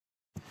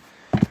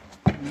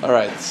All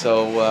right,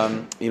 so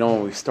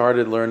when we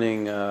started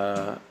learning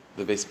the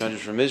base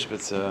measures from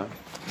Mishbitz,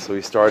 so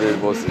we started a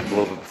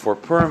little bit before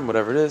Purim,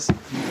 whatever it is.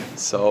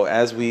 So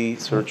as we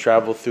sort of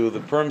travel through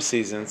the Purim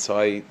season, so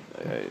I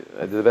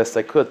did the best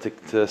I could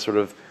to sort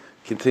of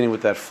continue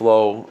with that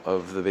flow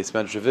of the base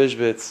measures of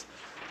Mishbitz,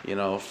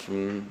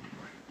 from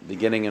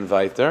beginning and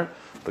weiter,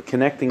 but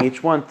connecting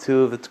each one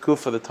to the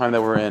tkufa, the time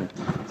that we're in.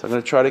 So I'm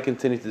going to try to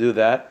continue to do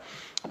that.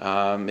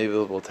 Maybe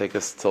it will take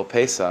us till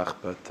Pesach,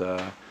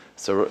 but.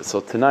 So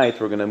tonight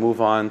we're going to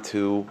move on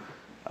to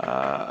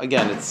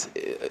again.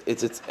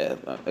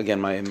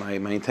 My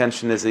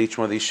intention is that each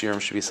one of these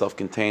shiurim should be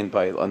self-contained,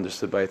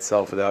 understood by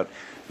itself without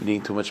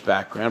needing too much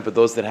background. But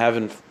those that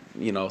haven't,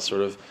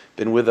 sort of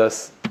been with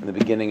us in the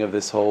beginning of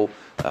this whole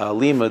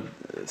limud,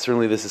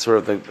 certainly this is sort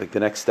of like the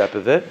next step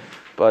of it.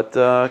 But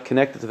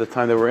connected to the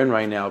time that we're in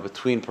right now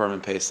between Purim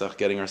and Pesach,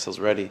 getting ourselves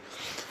ready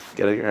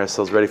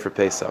for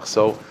Pesach.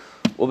 So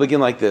we'll begin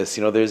like this.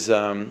 There's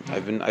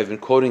I've been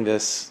quoting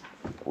this.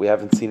 We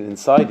haven't seen it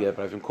inside yet,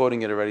 but I've been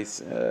quoting it already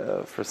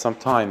for some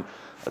time.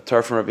 A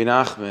Torah from Rabbi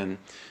Nachman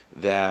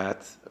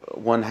that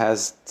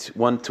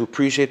to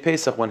appreciate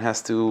Pesach, one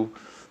has to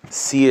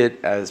see it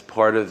as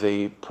part of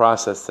a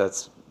process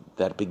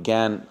that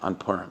began on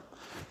Purim.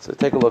 So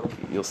take a look,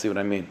 you'll see what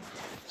I mean.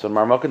 So in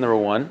Marmukah number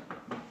 1,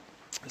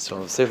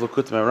 so Sefer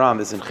Likutei Moharan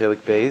is in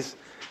Chelik Beis,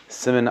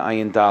 Siman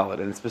Ayin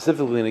Dalet, and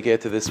specifically in the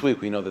get to this week,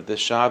 we know that this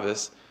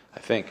Shabbos, I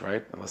think,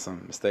 right? Unless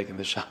I'm mistaken,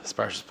 this Shabbos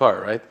Parshas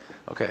Parah, right?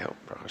 Okay,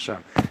 Baruch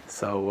Hashem.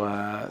 So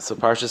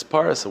Parshas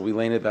Parah. So we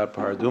learned about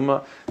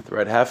Paraduma, the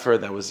red heifer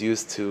that was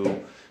used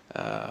to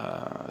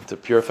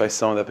purify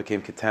someone that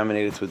became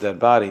contaminated to a dead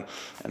body.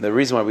 And the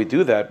reason why we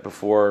do that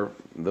before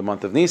the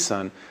month of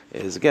Nisan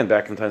is, again,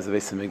 back in the times of the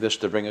Beis Hamikdash,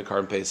 to bring a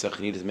Karban Pesach,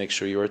 you needed to make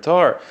sure you were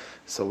tar.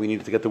 So we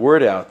needed to get the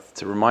word out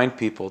to remind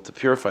people to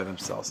purify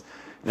themselves.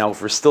 Now,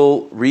 if we're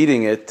still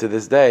reading it to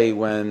this day,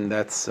 when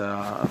that's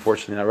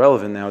unfortunately not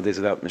relevant nowadays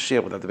without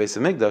Mashiach, without the Beis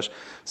Hamikdash,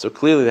 so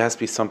clearly there has to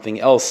be something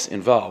else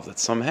involved. That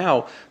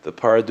somehow the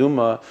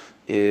Paraduma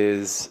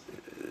is,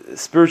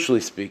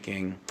 spiritually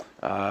speaking,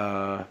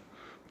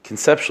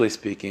 conceptually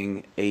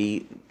speaking,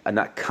 a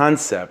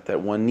concept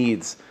that one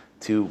needs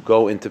to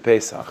go into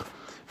Pesach.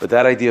 But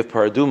that idea of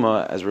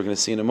Paraduma, as we're going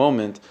to see in a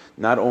moment,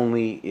 not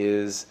only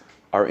is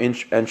our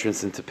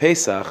entrance into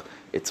Pesach,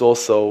 it's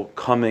also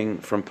coming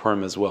from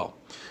Purim as well.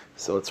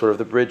 So it's sort of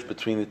the bridge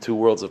between the two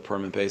worlds of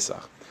Purim and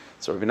Pesach.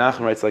 So Rabbi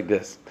Nachman writes like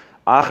this: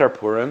 Achar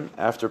Purim,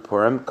 after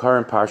Purim,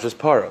 Karan Parshas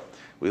Parah.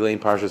 We lay in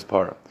Parshas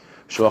Parah.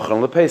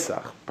 Shuachan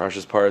lePesach.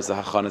 Parshas Parah is the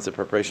hachan, it's a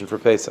preparation for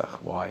Pesach.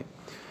 Why?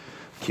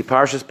 Ki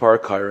Parshas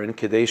Parah Karan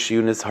Kedei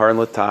Shiyun Nizharin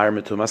L'Tahar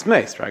Metumas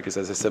Meis. Right? Because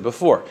as I said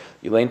before,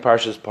 you lay in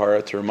Parshas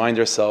Parah to remind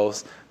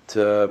ourselves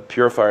to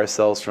purify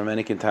ourselves from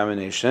any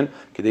contamination.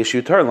 Kedei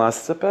Shiyun Taran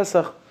L'Aseh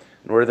Pesach.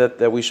 In order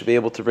that we should be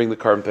able to bring the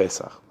Karban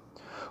Pesach.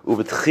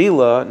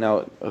 Ubetchila,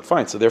 now,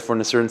 fine, so therefore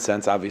in a certain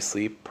sense,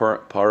 obviously,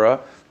 Para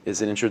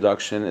is an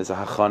introduction, is a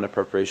hachan, a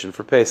preparation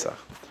for Pesach.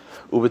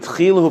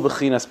 Ubetchila hu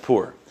bechinas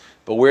pur.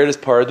 But where does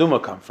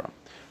Paraduma come from?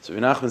 So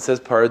Rabbi Nachman says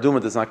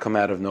Paraduma does not come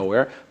out of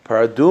nowhere.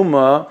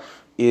 Paraduma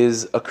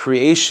is a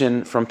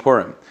creation from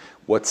Purim.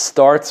 What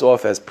starts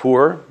off as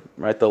Pur,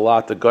 right, the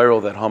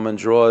gyral that Haman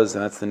draws,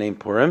 and that's the name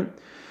Purim.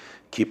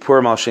 Ki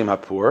Purim al Shem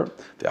HaPur.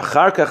 The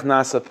achar kach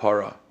nasa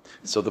Para.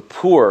 So the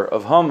Pur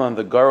of Haman,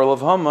 the gyral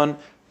of Haman,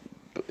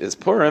 is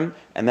Purim,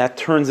 and that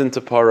turns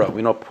into Para.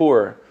 We know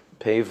Pur,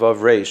 Pei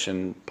Vav Reish,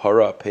 and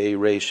Para, Pei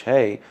Reish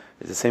Hey,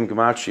 is the same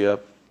gematria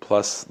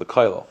plus the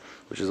Kailo,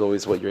 which is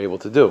always what you're able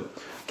to do.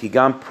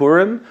 Kigam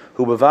Purim,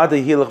 hu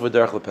bevada hilach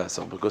v'derech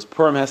lePesach, because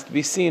Purim has to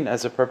be seen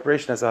as a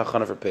preparation, as a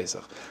hachana for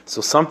Pesach. So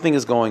something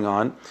is going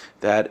on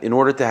that in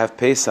order to have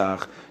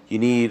Pesach, you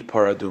need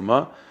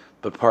Paraduma,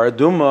 but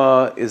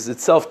Paraduma is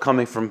itself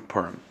coming from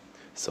Purim.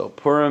 So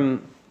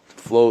Purim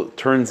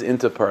turns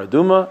into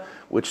Paraduma,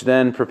 which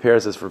then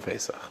prepares us for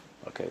Pesach.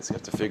 Okay, so you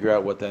have to figure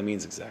out what that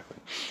means exactly.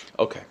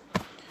 Okay,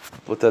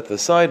 put that to the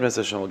side, Mr.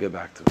 Hashem, we'll get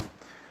back to it.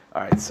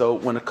 All right, so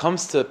when it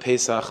comes to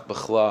Pesach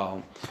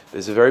B'chlal,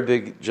 there's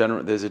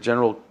a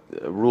general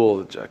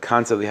rule, a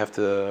concept we have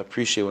to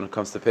appreciate when it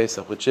comes to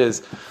Pesach, which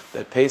is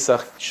that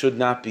Pesach should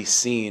not be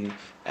seen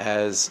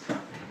as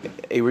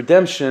a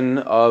redemption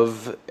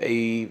of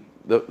the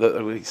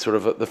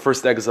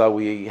first exile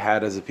we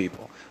had as a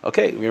people.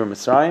 Okay, we were in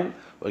Mitzrayim,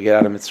 we'll get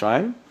out of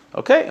Mitzrayim.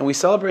 Okay, and we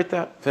celebrate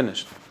that.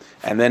 Finished.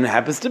 And then it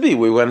happens to be,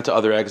 we went into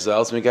other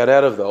exiles and we got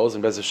out of those,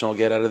 and Bez Hashem will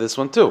get out of this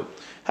one too.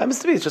 Happens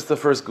to be, it's just the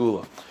first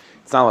Gula.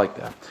 It's not like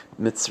that.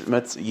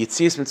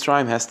 Yitzias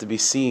Mitzrayim has to be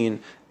seen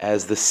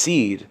as the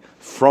seed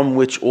from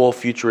which all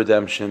future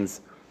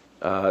redemptions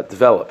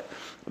develop.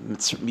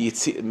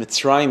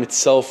 Mitzrayim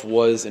itself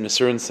was, in a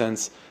certain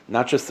sense,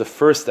 not just the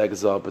first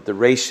exile, but the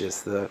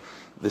rashis,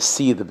 the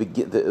seed,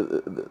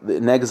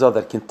 an exile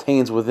that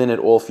contains within it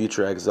all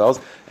future exiles.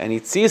 And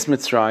Yitzias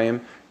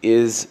Mitzrayim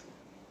is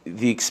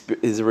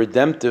a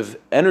redemptive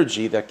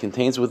energy that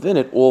contains within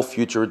it all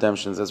future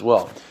redemptions as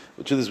well.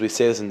 The truth is, we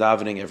say this in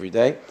davening every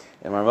day.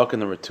 And Marmukah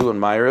number 2 in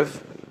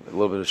Ma'ariv,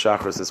 little bit of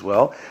Shachris as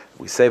well.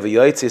 We say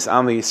V'yotzis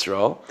Am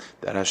Yisrael,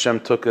 that Hashem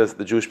took us,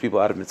 the Jewish people,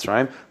 out of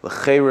Mitzrayim,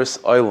 l'cheres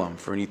olam,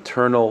 for an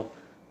eternal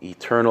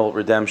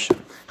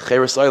redemption.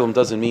 Cheres olam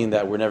doesn't mean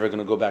that we're never going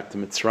to go back to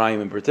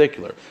Mitzrayim in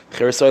particular.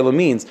 Cheres olam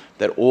means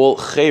that all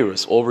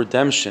cheres, all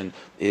redemption,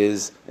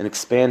 is an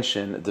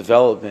expansion, a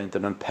development,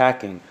 an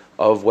unpacking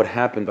of what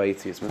happened by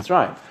Yetzias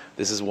Mitzrayim.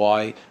 This is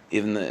why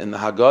even in the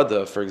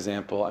Haggadah, for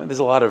example, there's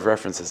a lot of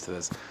references to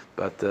this,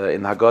 but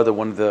in the Haggadah,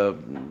 one of the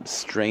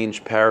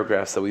strange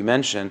paragraphs that we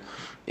mention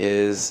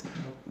is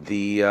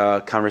the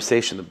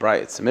conversation, the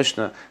Brayit, it's a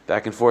Mishnah,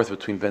 back and forth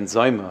between Ben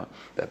Zoma,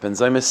 that Ben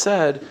Zoma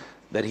said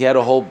that he had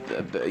a whole,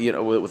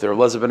 with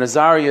Elazar ben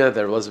Azariah,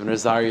 that Elazar ben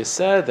Azariah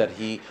said that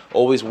he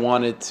always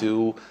wanted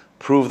to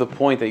prove the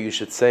point that you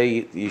should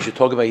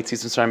talk about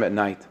Yetzias Mitzrayim at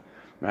night.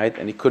 Right,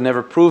 and he could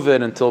never prove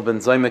it until Ben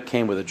Zoma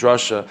came with a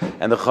drasha,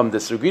 and the Chum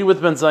disagreed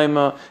with Ben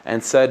Zoma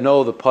and said,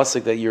 no, the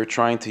pasuk that you're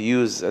trying to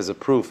use as a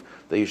proof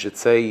that you should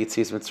say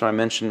Yetzias Mitzrayim,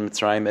 mention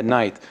Mitzrayim at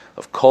night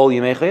of Kol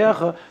Yimei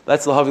Chayecha,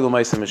 that's l'havi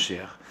l'maisa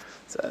Mashiach.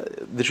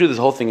 The truth, this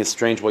whole thing is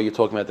strange. Why you're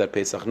talking about that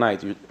Pesach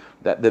night?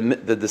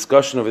 The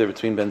discussion over there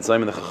between Ben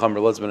Zoma and the Chacham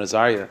Elazar ben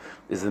Azariah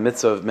is the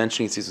mitzvah of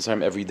mentioning Yetzias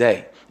Mitzrayim every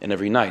day and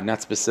every night,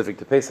 not specific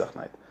to Pesach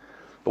night.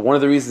 But one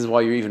of the reasons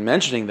why you're even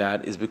mentioning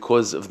that is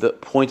because of the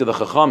point of the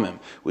Chachamim,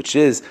 which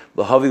is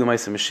l'havi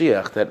l'maisa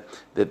Mashiach,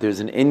 that there's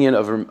an inyan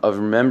of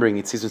remembering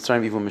Yetzias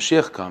Mitzrayim even when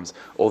Mashiach comes.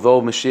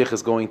 Although Mashiach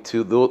is going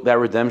to, that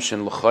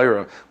redemption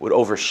l'chayra would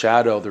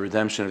overshadow the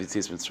redemption of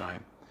Yetzias Mitzrayim,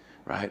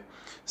 right?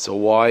 So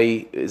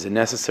why is it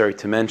necessary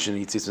to mention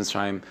Yetzias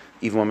Mitzrayim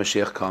even when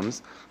Mashiach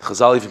comes?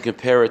 Chazal even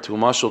compare it to a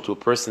mashal, to a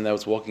person that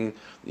was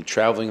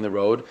traveling the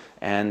road,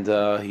 and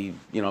he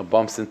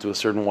bumps into a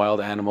certain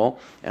wild animal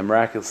and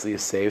miraculously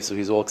is saved. So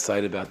he's all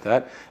excited about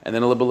that. And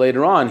then a little bit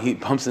later on, he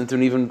bumps into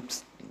an even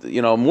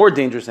more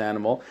dangerous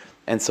animal.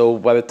 And so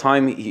by the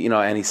time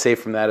and he's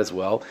saved from that as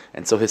well.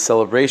 And so his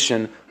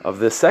celebration of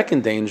the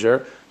second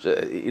danger,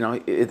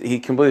 he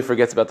completely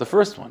forgets about the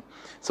first one.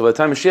 So by the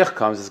time Mashiach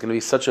comes, it's going to be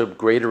such a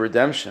greater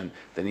redemption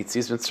than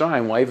Yetzias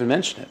Mitzrayim. Why even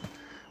mention it?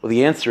 Well,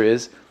 the answer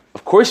is,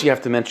 of course you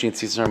have to mention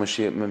Yetzias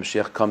Mitzrayim when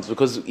Mashiach comes,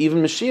 because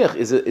even Mashiach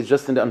is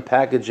just an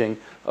unpackaging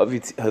of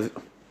Yetzias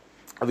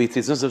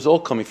Mitzrayim. It's all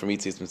coming from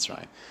Yetzias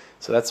Mitzrayim.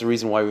 So that's the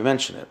reason why we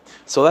mention it.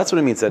 So that's what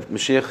it means, that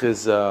Mashiach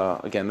is,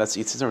 again, that's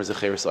Yetzias Mitzrayim is a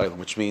Cheres Olam,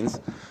 which means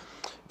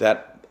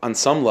that on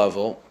some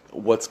level,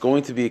 what's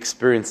going to be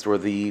experienced, or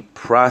the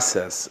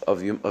process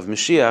of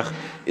Mashiach,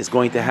 is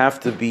going to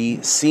have to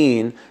be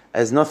seen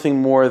as nothing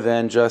more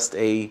than just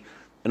like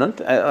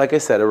I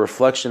said, a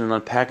reflection and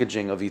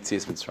unpackaging of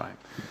Yetzias Mitzrayim.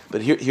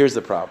 But here's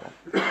the problem.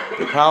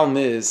 The problem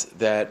is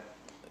that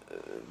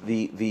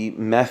the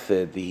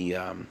method,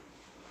 the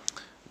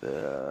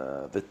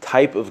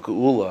type of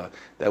geula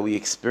that we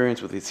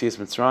experience with Yetzias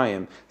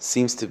Mitzrayim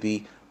seems to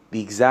be the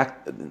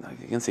exact, I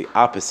can say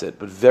opposite,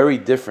 but very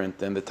different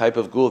than the type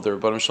of geula that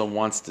Rebbeinu Shalom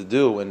wants to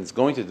do and is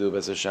going to do,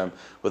 B'ez Hashem,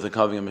 with the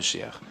coming of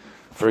Mashiach.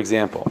 For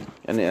example,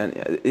 and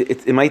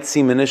it might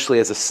seem initially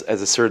as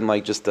a certain,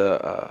 like, just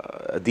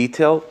a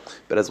detail,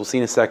 but as we'll see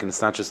in a second,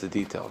 it's not just a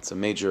detail. It's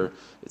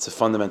a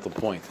fundamental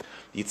point.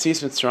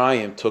 Yetzias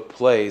Mitzrayim took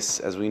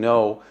place, as we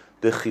know,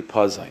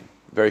 b'chipazon,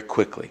 very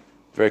quickly.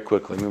 I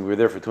mean, we were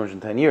there for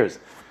 210 years.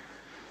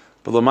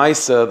 But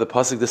Lamaisa, the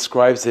pasuk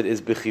describes it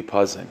as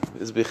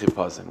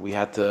b'chipazon. We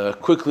had to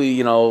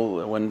quickly,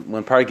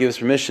 when Parah gave us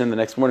permission, the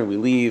next morning we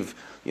leave.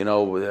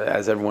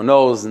 As everyone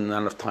knows, and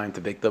not enough time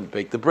to bake the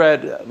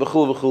bread.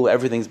 V'chul,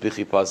 everything's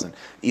b'chipazon.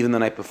 Even the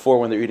night before,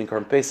 when they're eating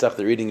Korban Pesach,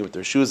 they're eating it with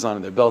their shoes on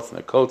and their belts and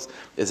their coats,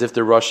 as if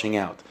they're rushing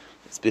out.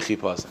 It's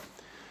b'chipazon.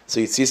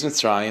 So Yetzias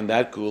Mitzrayim,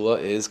 that gula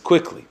is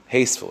quickly,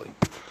 hastily,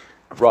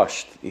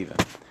 rushed even.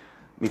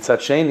 Mitzat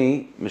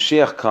Sheni,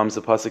 Mashiach comes,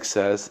 the pasuk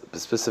says,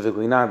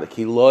 specifically not,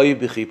 ki loy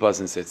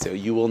b'chipazon setzeu.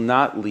 You will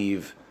not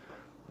leave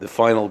the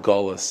final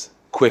galus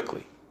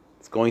quickly.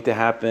 It's going to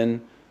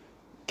happen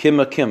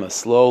Kima,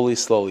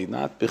 slowly,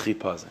 not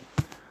b'chipazon.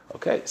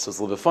 Okay, so it's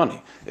a little bit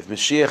funny. If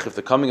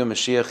the coming of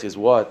Mashiach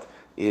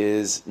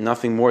is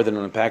nothing more than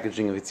an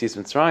unpackaging of Yetzias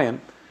Mitzrayim,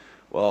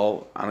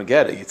 well, I don't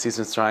get it. Yetzias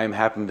Mitzrayim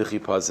happened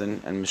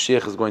b'chipazon, and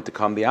Mashiach is going to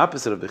come the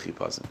opposite of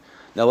b'chipazon.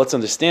 Now let's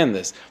understand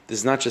this. This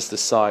is not just a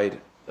side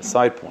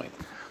point.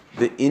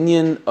 The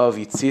inyan of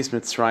Yetzias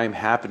Mitzrayim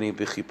happening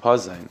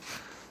b'chipazon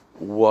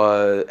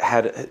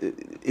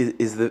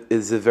is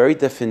the very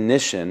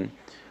definition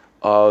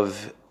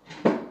of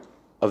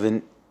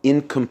an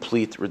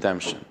incomplete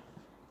redemption.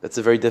 That's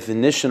the very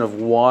definition of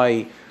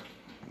why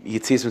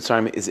Yetzias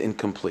Mitzrayim is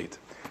incomplete.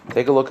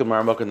 Take a look at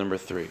Maramaka number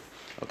 3.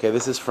 Okay,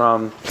 this is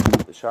from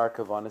the Shar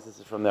Kavanis, this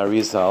is from the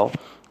Arizal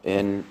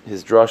in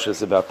his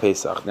drashas about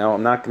Pesach. Now,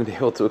 I'm not going to be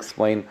able to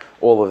explain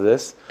all of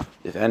this,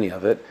 if any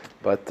of it,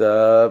 but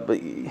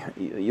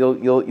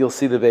you'll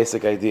see the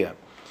basic idea.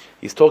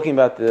 He's talking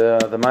about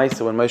the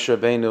Maisa when Moshe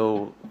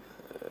Rabbeinu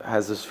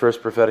has his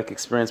first prophetic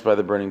experience by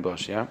the burning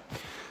bush, yeah?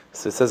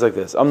 So it says like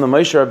this: When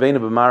Moshe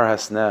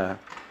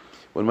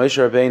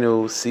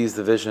Rabbeinu sees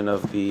the vision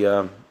of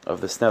the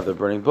sneh, the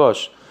burning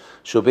bush,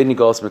 Shobei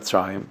Nigalas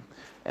Mitzrayim,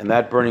 And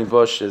that burning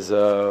bush is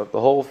the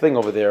whole thing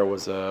over there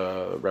was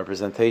a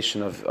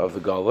representation of the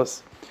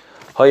Galus.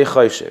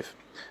 Hayachayishev.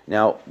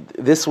 Now,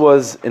 this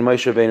was in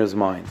Moshe Rabbeinu's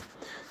mind.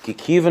 Ki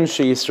kivan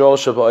sheyisrael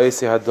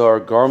shaba'isi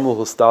hadar garmu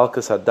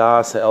hustalkas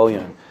hadas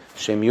ha'elyon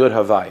shem yud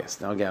havayas.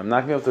 Now again, I'm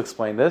not going to be able to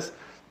explain this,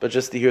 but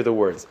just to hear the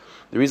words.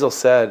 The Rizal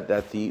said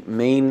that the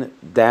main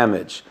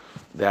damage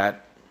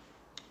that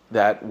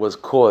was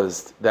the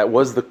cause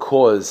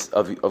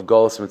of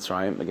Galus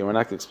Mitzrayim. Again, we're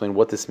not going to explain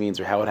what this means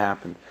or how it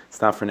happened.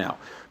 It's not for now.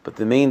 But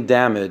the main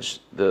damage,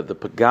 the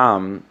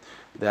pagam,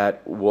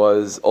 that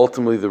was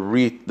ultimately the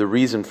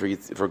reason for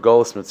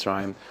Galus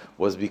Mitzrayim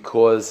was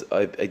because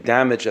a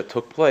damage that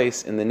took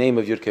place in the name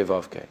of Yud Kei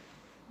Vav Kei.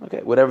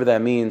 Okay, whatever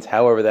that means,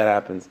 however that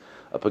happens,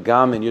 a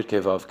pagam in Yud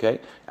Kei Vav Kei,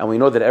 and we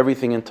know that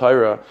everything in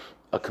Torah,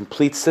 a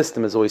complete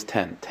system is always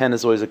 10. 10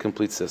 is always a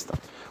complete system,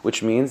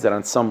 which means that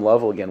on some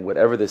level, again,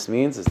 whatever this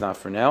means is not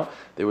for now,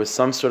 there was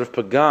some sort of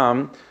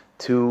pagam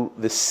to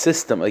the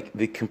system, like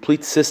the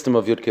complete system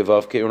of Yud Kei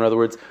Vav Kei, or in other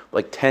words,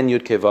 like 10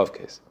 Yud Kei Vav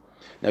Keis.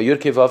 Now, Yud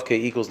Kei Vav Kei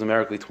equals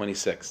numerically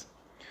 26.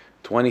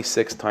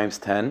 26 times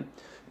 10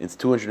 is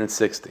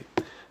 260.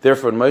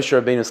 Therefore, in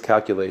Moshe Rabbeinu's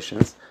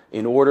calculations,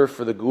 in order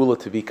for the Gula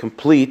to be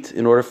complete,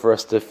 in order for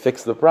us to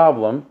fix the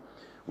problem,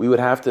 we would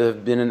have to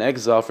have been in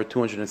exile for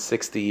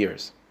 260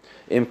 years.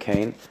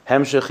 Imkain,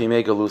 Hemshech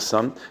Yimei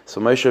Galusam.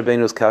 So Moshe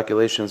Rabbeinu's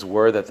calculations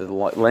were that the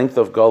length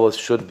of Galus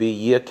should be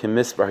Yeh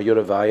Kemisbar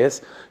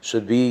Yudavayas,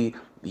 should be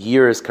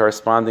years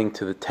corresponding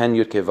to the 10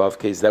 Yud Kei Vav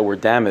Keis that were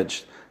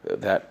damaged,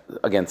 that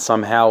again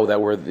somehow that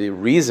were the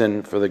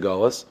reason for the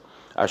Galus.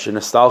 Asher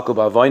Nestalku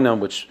B'Avaynam,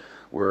 which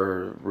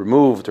were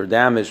removed or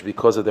damaged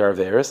because of their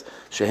Averis.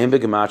 Shehim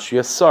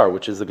B'Gematria Sar,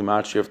 which is the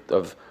Gematria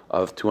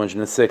of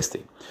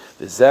 260.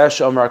 The Zesh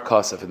Omar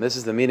Kasef, and this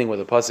is the meaning where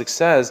the pasuk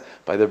says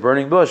by the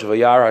burning bush,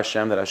 Vayar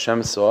Hashem, that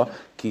Hashem saw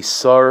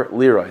Kisar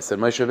Lirais, that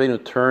Moshe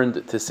Rabbeinu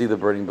turned to see the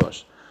burning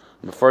bush.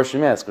 The first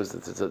Shem asks because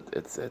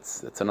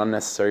it's an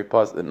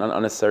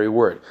unnecessary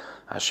word.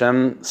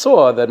 Hashem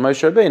saw that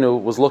Moshe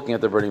Rabbeinu was looking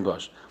at the burning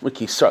bush. That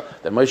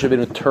Moshe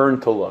Rabbeinu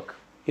turned to look.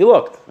 He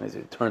looked. He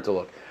turned to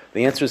look.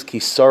 The answer is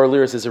Kisar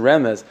Lirais is a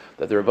remez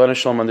that the Rabbanah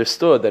Shalom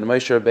understood that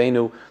Moshe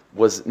Rabbeinu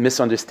was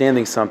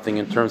misunderstanding something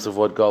in terms of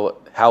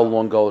how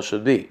long Galus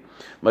should be.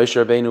 Moshe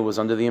Rabbeinu was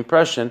under the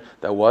impression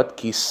that what?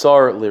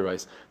 Kisar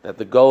Lirais, that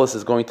the Galus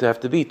is going to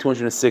have to be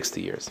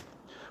 260 years.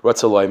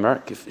 What Hashem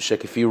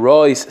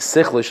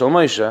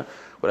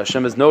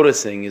is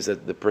noticing is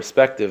that the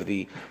perspective,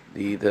 the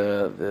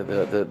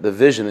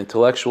vision, the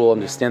intellectual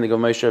understanding of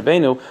Moshe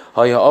Rabbeinu,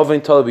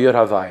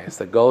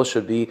 that Galus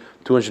should be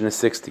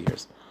 260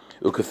 years.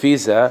 And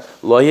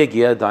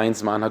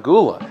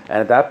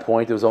at that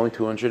point, it was only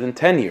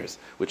 210 years,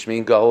 which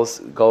means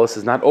Galus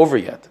is not over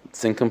yet.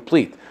 It's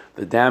incomplete.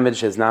 The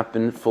damage has not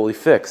been fully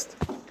fixed.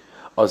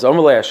 But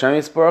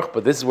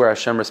this is where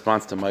Hashem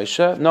responds to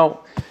Moshe. No.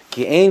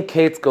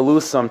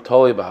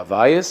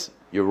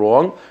 You're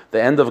wrong.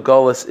 The end of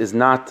Galus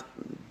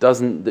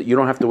you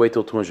don't have to wait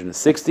till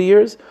 260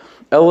 years.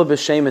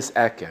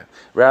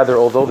 Rather,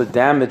 although the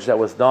damage that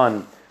was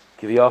done,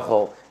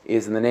 Kiviyachol,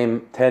 is in the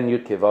name 10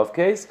 Yud Kei Vav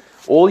Keis,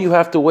 all you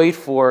have to wait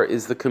for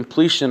is the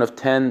completion of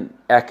 10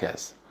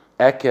 Ekes.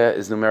 Eke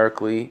is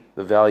numerically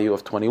the value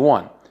of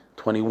 21.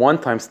 21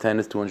 times 10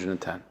 is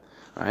 210.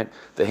 Right?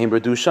 The Heimbra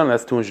Dushan,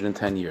 that's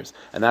 210 years.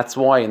 And that's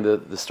why in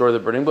the story of the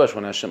burning bush,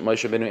 when Moshe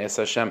Rabbeinu asked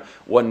Hashem,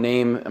 what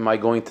name am I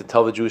going to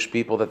tell the Jewish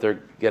people that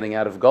they're getting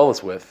out of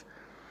Galus with?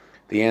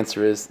 The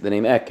answer is the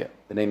name Eke,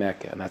 and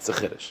that's a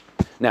Chiddush.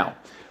 Now,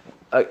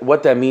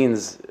 what that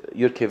means,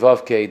 Yud Kei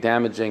Vav Kei,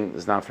 damaging,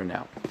 is not for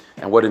now.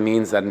 And what it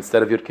means that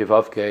instead of Yud Kei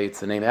Vav Kei,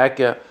 it's the name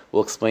Eke,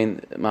 we'll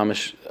explain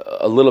Mamish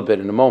a little bit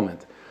in a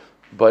moment.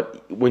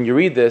 But when you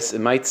read this,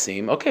 it might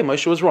seem, okay,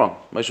 Moshe was wrong.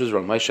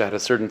 Moshe had a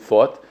certain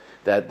thought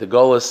that the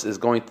Galus is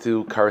going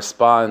to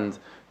correspond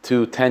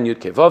to 10 Yud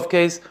Kei Vav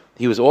Keis.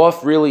 He was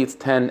off, really it's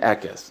 10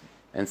 Ekes.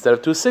 Instead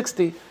of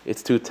 260,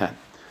 it's 210.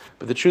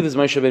 But the truth is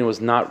Moshe Rabbeinu was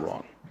not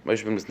wrong.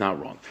 Moshe Rabbeinu was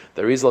not wrong.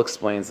 The Rizal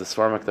explains, the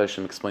Sfarim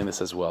HaKadoshim explain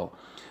this as well,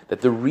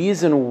 that the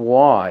reason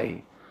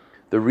why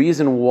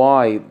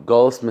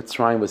Galus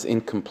Mitzrayim was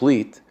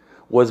incomplete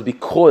was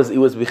because it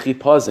was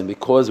b'chipazim,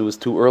 because it was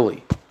too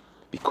early.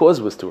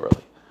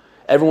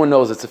 Everyone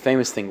knows it's a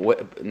famous thing.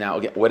 Now,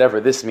 again,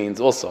 whatever this means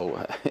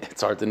also,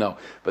 it's hard to know.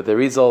 But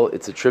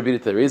it's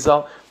attributed to the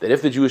Rizal, that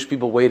if the Jewish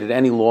people waited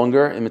any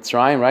longer in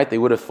Mitzrayim, right, they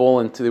would have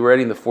they were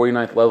already in the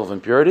 49th level of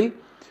impurity.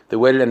 They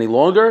waited any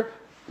longer,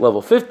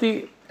 level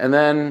 50, and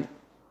then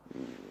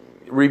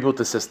reboot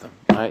the system,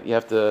 right? You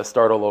have to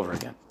start all over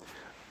again.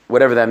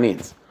 Whatever that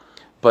means.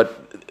 But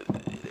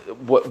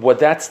what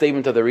that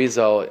statement of the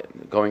Rizal,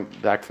 going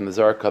back from the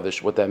Zohar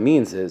Kadosh, what that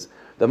means is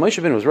that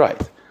Moshe Rabbeinu was right.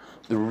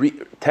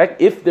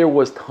 If there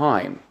was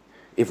time,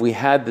 if we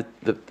had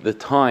the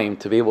time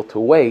to be able to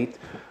wait,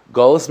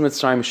 Galus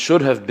Mitzrayim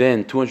should have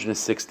been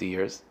 260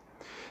 years,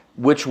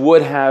 which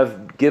would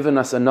have given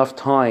us enough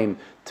time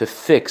to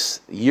fix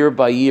year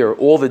by year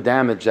all the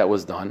damage that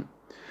was done.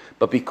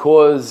 But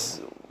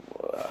because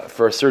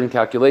for a certain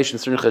calculation,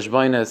 certain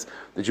cheshbonos,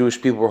 the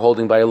Jewish people were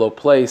holding by a low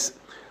place,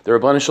 The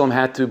Rebbeinu Shalom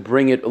had to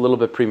bring it a little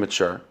bit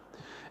premature.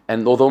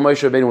 And although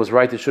Moshe Rabbeinu was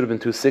right, it should have been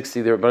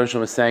 260, the Rebbeinu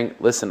Shalom is saying,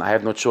 listen, I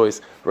have no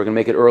choice. We're going to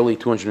make it early,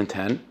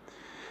 210.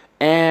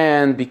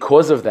 And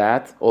because of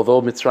that,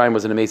 although Mitzrayim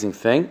was an amazing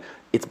thing,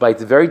 it's by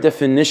its very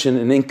definition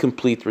an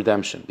incomplete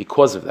redemption.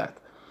 Because of that,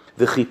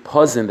 the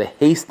chipazon, the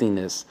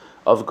hastiness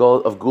of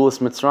Gulas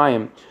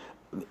Mitzrayim,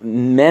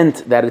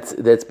 meant that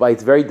it's by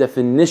its very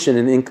definition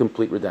an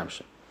incomplete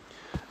redemption.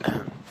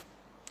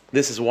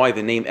 This is why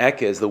the name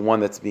Eke is the one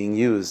that's being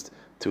used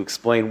to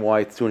explain why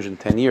it's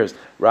 210 years.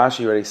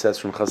 Rashi already says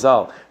from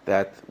Chazal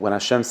that when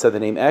Hashem said the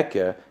name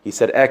Eke, he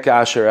said Eke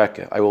Asher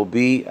Eke, I will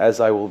be as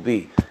I will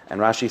be.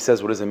 And Rashi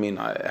says, what does it mean?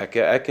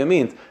 Eke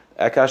means,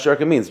 Eke Asher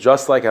Eke means,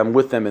 just like I'm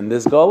with them in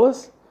this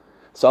Golus,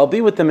 so I'll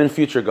be with them in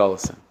future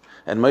Golusim.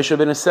 And Moshe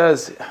Rabbeinu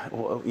says,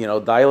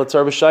 Da'il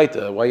Tzar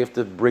B'Shaita, why you have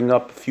to bring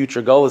up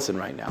future Golusim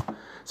right now?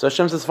 So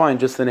Hashem says, fine,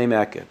 just the name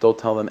Eke. Don't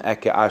tell them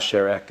Eke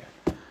Asher Eke.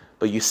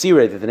 But you see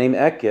right that the name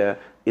Eke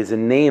is a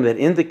name that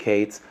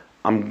indicates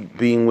I'm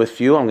being with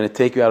you, I'm going to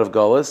take you out of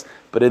Gullus,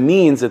 but it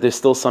means that there's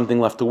still something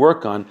left to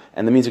work on,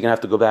 and that means you're going to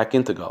have to go back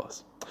into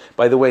Gullus.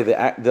 By the way,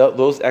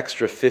 those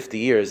extra 50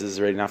 years, this is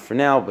already not for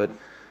now, but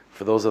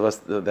for those of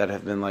us that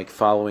have been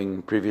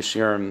following previous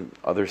year and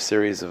other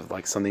series of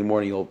Sunday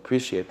morning, you'll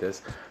appreciate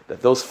this,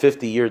 that those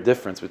 50-year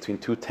difference between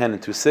 210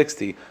 and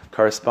 260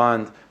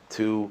 correspond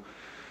to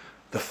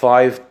the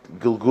 5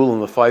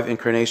 Gilgulim, the 5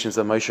 incarnations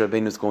that Moshe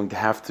Rabbeinu is going to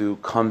have to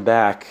come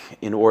back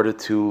in order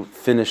to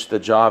finish the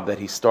job that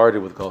he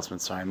started with Gulas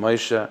Mitzrayim.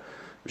 Moshe,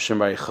 Rishon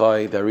Bar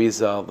Yochai, the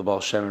Arizal, the Baal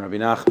Shem, and Rabbi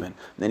Nachman. And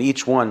then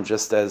each one,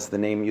 just as the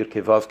name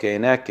Yudke Vavke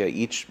and Eke,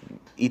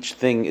 each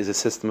thing is a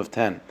system of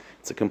 10.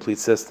 It's a complete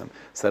system.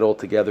 So that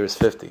altogether is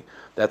 50.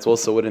 That's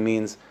also what it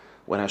means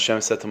when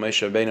Hashem said to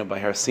Moshe Rabbeinu by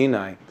Har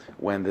Sinai,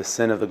 when the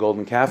sin of the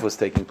golden calf was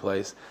taking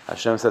place,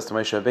 Hashem says to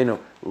Moshe Rabbeinu,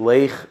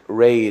 Leich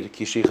reid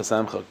kishichas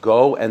amcha,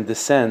 go and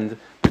descend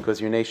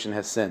because your nation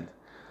has sinned.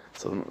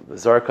 So the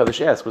Zohar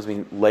Kadosh asks, what does it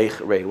mean,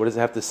 Leich reid? What does it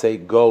have to say,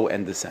 go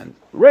and descend?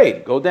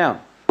 Raid, go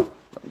down.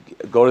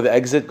 Go to the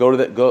exit, go to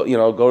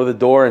the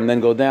door and then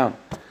go down.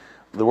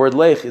 The word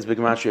Leich is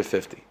B'gematria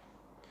 50.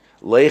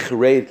 Leich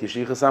reid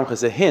kishichas amcha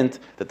is a hint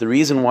that the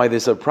reason why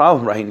there's a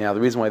problem right now,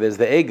 the reason why there's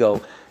the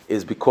egel,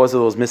 is because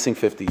of those missing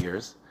 50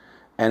 years.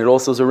 And it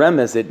also is a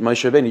remez that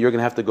Moshe Rabbeinu, you're going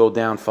to have to go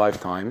down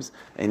 5 times,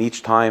 and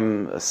each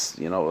time,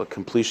 a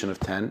completion of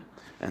 10,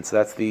 and so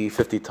that's the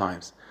 50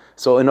 times.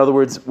 So in other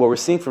words, what we're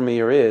seeing from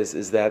here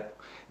is that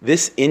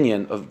this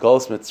inyan of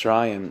Gulas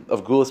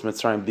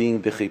Mitzrayim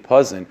being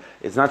B'chipazon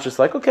is not just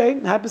okay,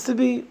 it happens to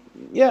be,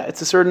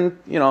 it's a certain,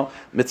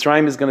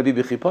 Mitzrayim is going to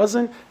be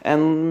B'chipazon,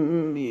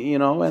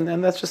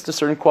 and that's just a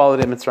certain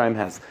quality that Mitzrayim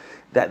has.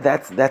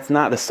 That's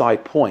not a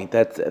side point.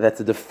 That's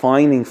a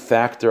defining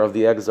factor of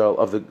the exile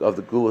of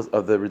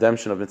the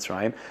redemption of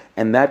Mitzrayim,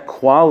 and that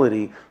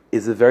quality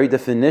is the very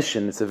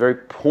definition. It's the very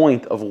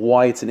point of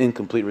why it's an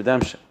incomplete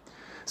redemption.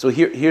 So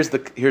here's the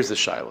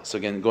shaila. So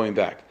again, going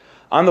back,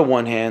 on the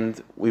one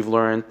hand, we've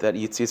learned that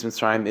Yetzias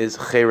Mitzrayim is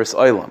Cheres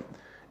Olam.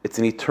 It's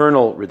an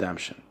eternal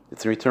redemption.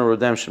 It's an eternal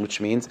redemption,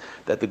 which means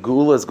that the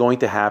Geula is going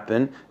to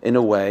happen in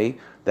a way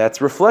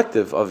that's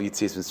reflective of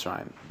Yetzias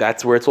Mitzrayim.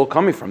 That's where it's all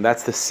coming from.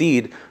 That's the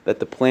seed that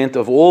the plant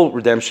of all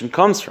redemption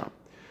comes from.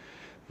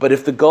 But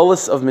if the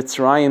Gullus of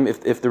Mitzrayim,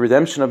 if the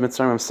redemption of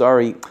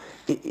Mitzrayim,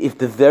 if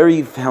the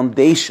very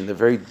foundation,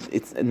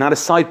 it's not a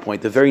side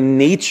point, the very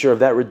nature of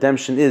that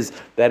redemption is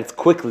that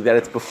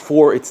it's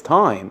before its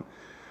time.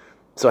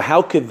 So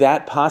how could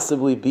that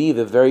possibly be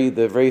the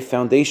very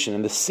foundation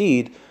and the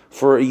seed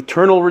for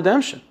eternal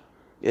redemption?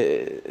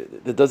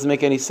 That doesn't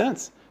make any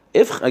sense.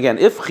 If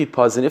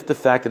chipazon, if the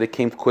fact that it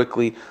came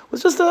quickly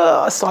was just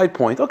a side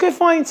point, okay,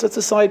 fine, so it's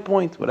a side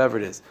point, whatever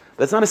it is.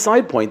 That's not a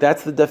side point.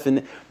 That's the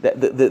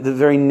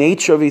very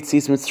nature of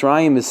Yetzias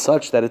Mitzrayim is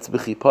such that it's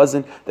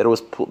b'chipazon, that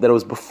it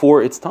was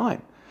before its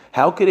time.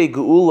 How could a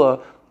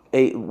geula,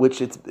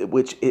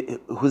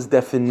 whose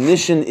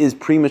definition is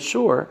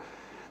premature,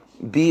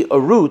 be a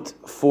root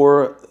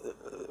for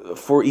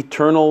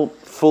eternal,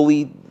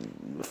 fully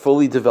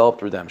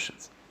developed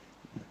redemptions?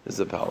 This is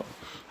a power.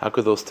 How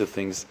could those two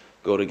things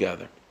go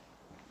together?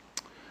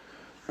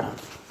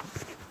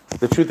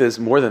 The truth is,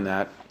 more than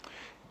that,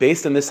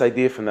 based on this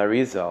idea from the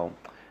Arizal,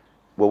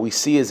 what we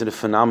see is a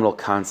phenomenal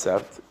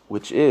concept,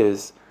 which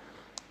is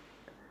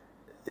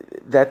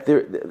that there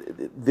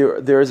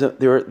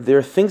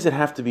are things that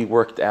have to be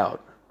worked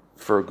out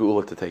for a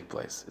geula to take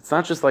place. It's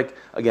not just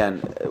again,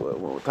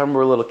 when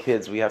we're little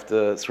kids, we have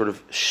to sort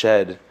of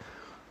shed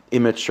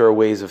immature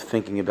ways of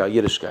thinking about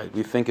Yiddishkeit.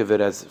 We think of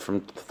it as,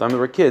 from the time we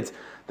were kids,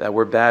 that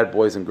we're bad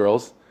boys and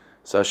girls.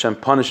 So Hashem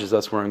punishes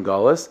us, we're in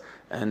Galus,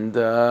 and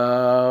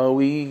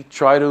we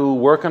try to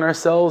work on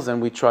ourselves,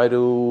 and we try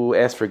to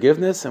ask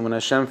forgiveness, and when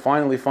Hashem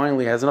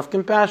finally has enough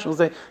compassion, we'll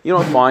say,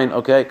 fine,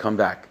 okay, come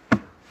back.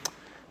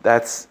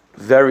 That's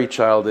very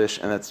childish,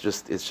 and it's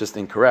just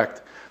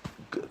incorrect.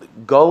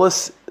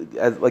 Galus,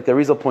 like the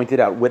Arizal pointed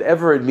out,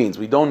 whatever it means,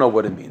 we don't know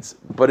what it means,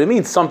 but it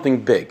means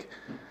something big.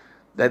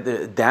 That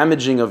the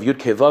damaging of Yud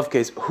Kei Vav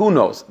case, who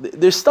knows?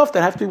 There's stuff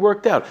that have to be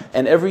worked out,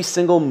 and every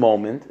single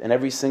moment and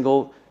every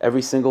single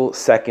every single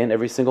second,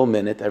 every single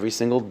minute, every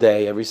single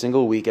day, every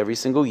single week, every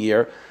single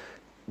year,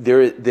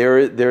 there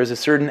is a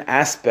certain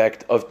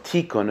aspect of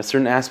tikkun, a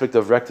certain aspect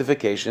of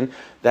rectification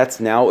that's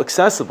now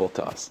accessible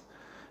to us.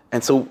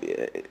 And so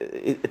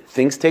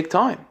things take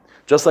time.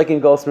 Just like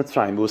in Galus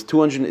Mitzrayim,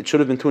 it should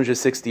have been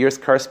 260 years,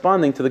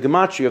 corresponding to the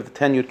gematria of the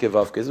 10 Yud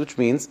Kevavkes, which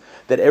means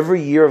that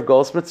every year of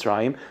Galus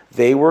Mitzrayim,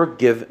 they were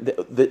given.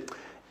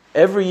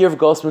 Every year of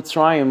Galus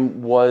Mitzrayim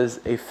was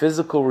a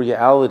physical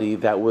reality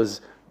that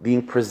was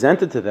being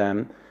presented to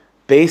them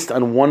based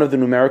on one of the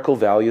numerical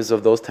values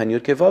of those 10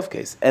 Yud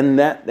Kevavkes, and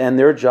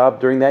their job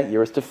during that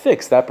year is to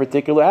fix that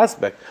particular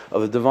aspect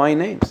of the divine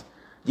names.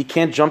 You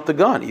can't jump the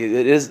gun.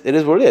 It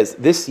is what it is.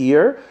 This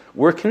year,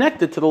 we're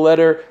connected to the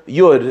letter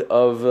Yud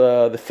of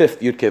the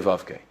fifth Yud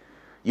Kevavke.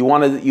 You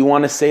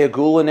want to say a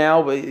Gula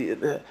now, but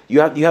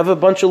you have a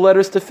bunch of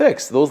letters to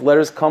fix. Those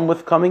letters come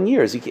with coming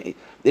years. It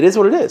is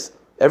what it is.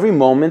 Every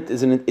moment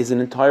is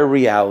an entire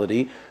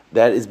reality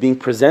that is being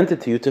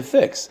presented to you to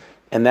fix,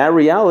 and that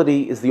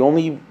reality is the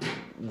only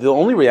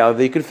reality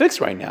that you can fix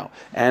right now.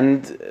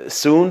 And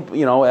soon,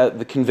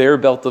 the conveyor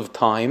belt of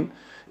time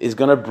is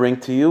going to bring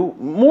to you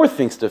more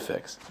things to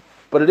fix.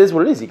 But it is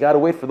what it is. You got to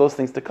wait for those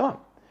things to come.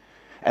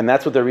 And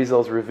that's what the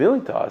Arizal is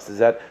revealing to us, is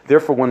that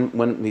therefore when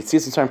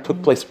Yetzias Mitzrayim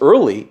took place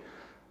early,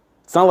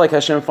 it's not like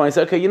Hashem finally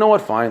said, okay, you know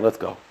what, fine, let's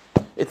go.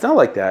 It's not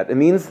like that. It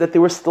means that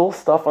there was still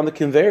stuff on the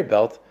conveyor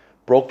belt,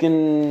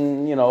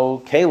 broken,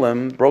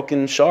 kalim,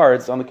 broken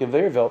shards on the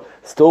conveyor belt,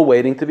 still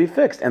waiting to be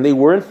fixed. And they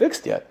weren't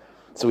fixed yet.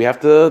 So we have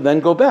to then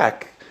go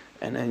back.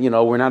 And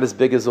we're not as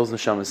big as those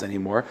neshamas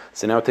anymore.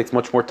 So now it takes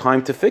much more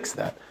time to fix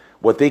that.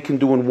 What they can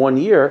do in 1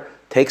 year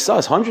takes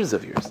us hundreds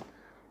of years.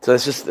 So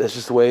that's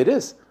just the way it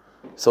is.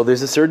 So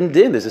there's a certain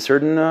din, there's a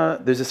certain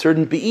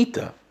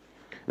be'ita.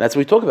 That's what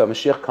we talk about,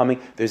 Mashiach coming.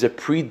 There's a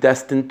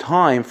predestined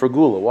time for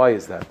Gula. Why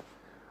is that?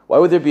 Why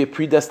would there be a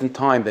predestined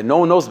time that no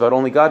one knows about,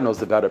 only God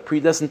knows about, a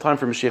predestined time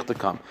for Mashiach to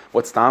come?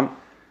 What's Tam?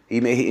 He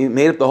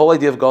made up the whole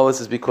idea of Galus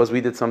is because we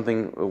did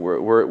something,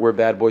 we're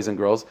bad boys and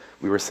girls.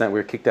 We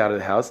were kicked out of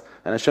the house.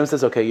 And Hashem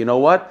says, okay, you know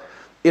what?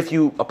 If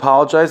you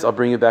apologize, I'll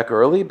bring you back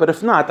early. But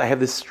if not, I have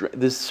this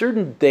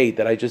certain date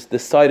that I just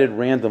decided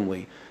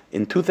randomly.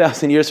 In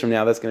 2,000 years from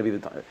now, that's going to be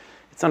the time.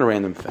 It's not a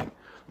random thing.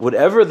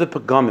 Whatever the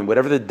pagumim,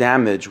 whatever the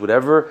damage,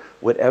 whatever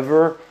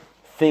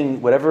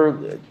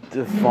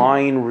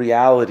divine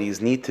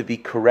realities need to be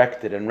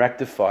corrected and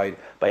rectified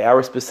by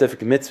our specific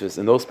mitzvahs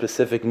in those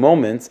specific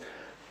moments,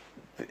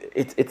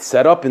 it's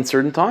set up in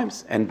certain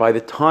times. And by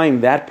the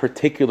time that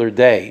particular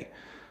day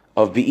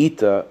of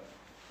Be'ita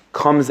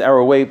comes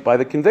our way by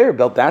the conveyor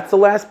belt, that's the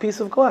last piece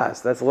of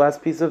glass. That's the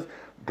last piece of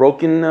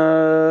broken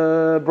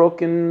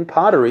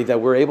pottery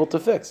that we're able to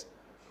fix.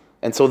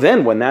 And so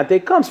then when that day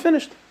comes,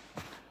 finished.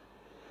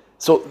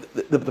 So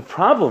the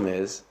problem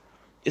is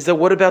that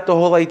what about the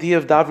whole idea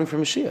of davening for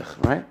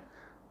Mashiach, right?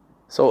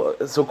 So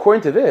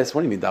according to this,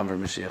 what do you mean davening for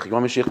Mashiach? You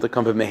want Mashiach to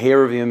come to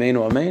Meher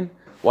v'yameinu amen?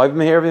 Why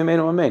Meher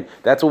v'yameinu amen?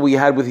 That's what we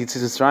had with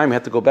Yetzias Mitzrayim. We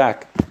had to go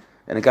back.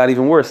 And it got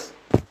even worse.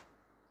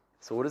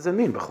 So what does it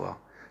mean, B'chlal?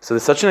 So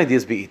there's such an idea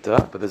as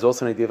Be'ita, but there's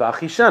also an idea of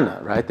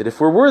Achishana, right? That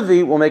if we're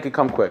worthy, we'll make it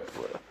come quick.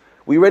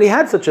 We already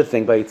had such a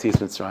thing by Yetzias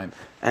Mitzrayim,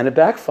 and it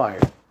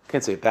backfired. I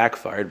can't say it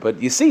backfired,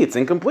 but you see, it's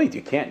incomplete.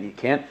 You can't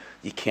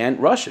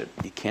rush it.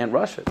 You can't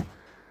rush it.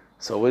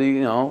 So what do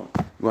you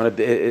want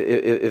to?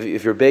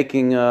 If you're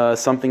baking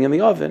something in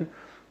the oven,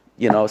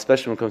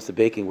 especially when it comes to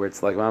baking, where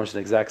it's like an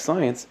exact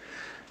science,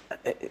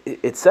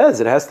 it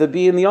says it has to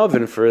be in the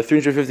oven for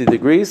 350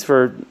 degrees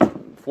for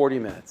 40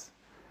 minutes.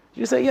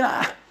 You say,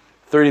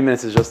 30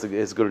 minutes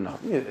is good enough.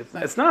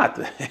 It's not.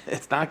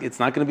 It's not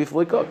going to be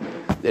fully cooked.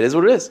 It is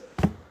what it is.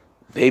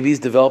 Babies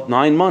develop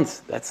 9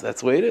 months. That's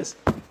the way it is.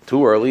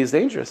 Too early is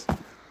dangerous.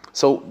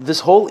 So this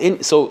whole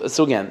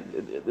so again,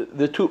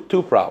 the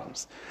two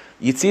problems.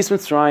 Yetzias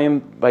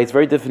Mitzrayim, by its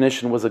very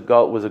definition, was a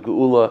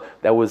geula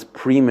that was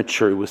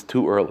premature. It was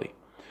too early.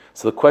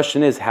 So the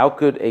question is, how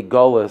could a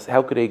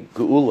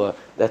geula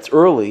that's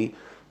early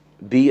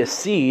be a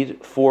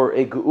seed for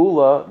a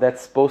geula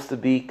that's supposed to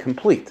be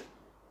complete?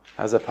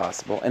 How's that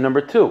possible? And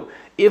number two,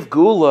 if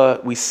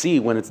geula we see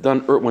when it's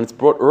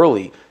brought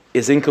early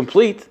is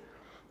incomplete,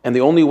 and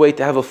the only way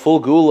to have a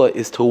full geula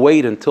is to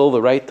wait until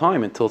the right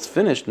time, until it's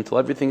finished, until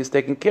everything is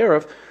taken care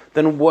of,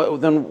 then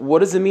what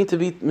does it mean to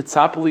be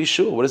mitzapel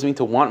Yeshua? What does it mean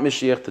to want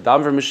Mashiach, to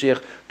daven for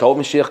Mashiach, to hope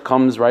Mashiach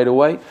comes right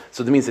away?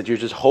 So that means that you're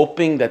just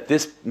hoping that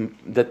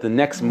the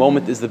next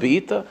moment is the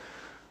Be'ita?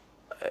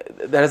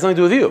 That has nothing to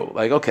do with you.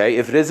 Like, okay,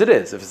 if it is, it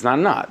is. If it's not,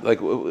 not. Like,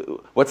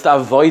 what's the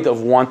avoid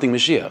of wanting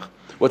Mashiach?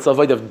 What's the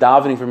avoid of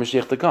davening for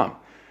Mashiach to come?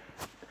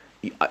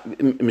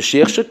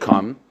 Mashiach should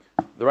come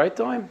the right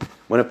time.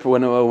 When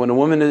a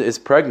woman is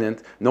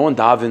pregnant, no one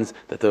davens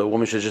that the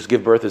woman should just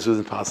give birth as soon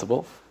as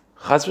possible.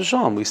 Chas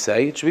v'shalom, we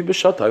say it should be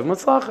b'shat tov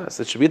matzlachas.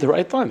 It should be the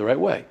right time, the right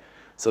way.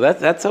 So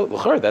that's how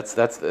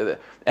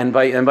and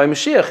by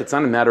Mashiach, it's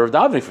not a matter of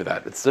davening for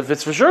that. It's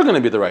for sure going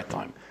to be the right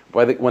time.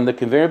 When the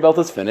conveyor belt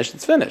is finished,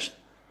 it's finished.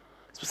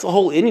 So it's the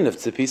whole inyan of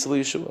Tzipis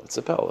Yeshua. It's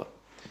a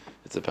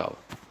pella.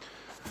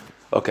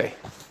 Okay.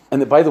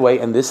 And by the way,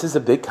 and this is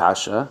a big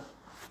kasha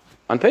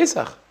On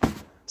Pesach.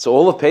 So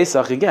all of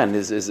Pesach, again,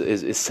 is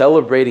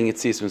celebrating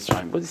Yetzias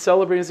Mitzrayim. What is he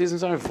celebrating Yetzias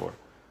Mitzrayim for?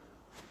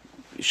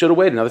 You should have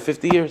waited another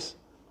 50 years.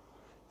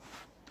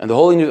 And the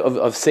whole idea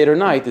of Seder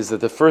night is that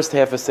the first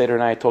half of Seder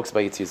night talks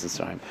about Yetzias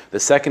Mitzrayim.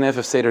 The second half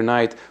of Seder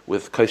night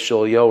with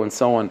Kaishol Yo and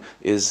so on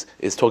is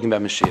talking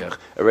about Mashiach.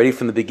 Already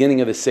from the beginning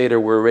of the Seder,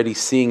 we're already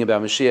seeing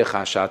about Mashiach.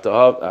 Hashat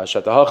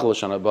ha'achel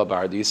l'shana haba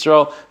b'Ardi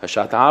Yisrael,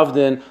 Hashat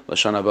ha'avdin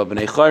l'shana haba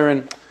b'nei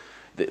Chayrin.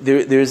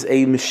 There's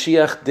a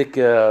Mashiach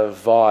Dika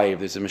vibe.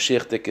 There's a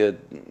Mashiach Dika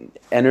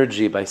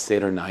energy by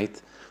Seder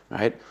night,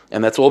 right?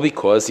 And that's all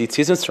because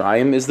Yetzias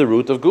Mitzrayim is the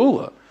root of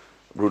Gula.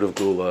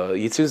 Yetzias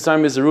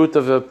Mitzrayim is the root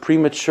of a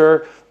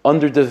premature,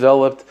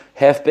 underdeveloped,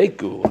 half-baked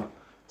Gula.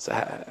 So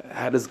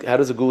how does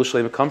a Gula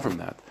Shlema come from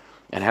that?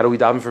 And how do we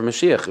daven for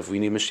Mashiach if we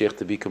need Mashiach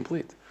to be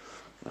complete?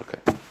 Okay.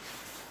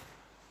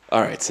 All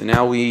right, so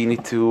now we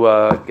need to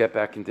get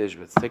back into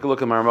Ishbitz. Take a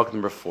look at Maramok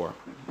number 4.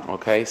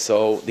 Okay,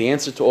 so the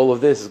answer to all of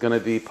this is going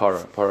to be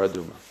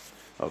Paraduma.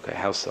 Okay,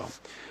 how so?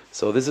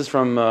 So this is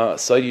from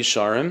Sayyid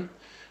Yisharim.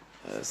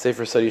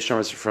 Sefer Sayyid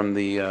Yisharim is from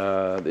the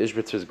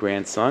Ishbitzer's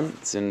grandson.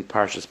 It's in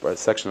Parshas Par,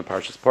 section of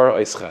Parshas Par,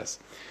 Oisches.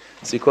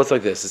 So he quotes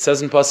like this. It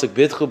says in Pasuk,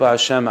 Bidchu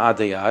ba'Hashem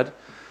adayad,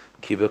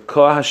 ki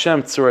b'koah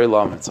Hashem tzurei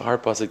lam. It's a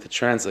hard pasuk to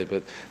translate,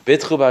 but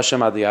Bidchu ba'Hashem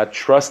adayad,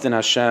 trust in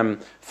Hashem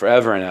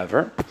forever and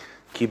ever.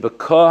 Ki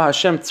b'koah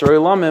Hashem tzurei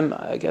lamim,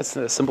 I guess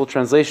a simple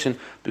translation,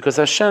 because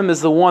Hashem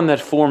is the one that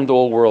formed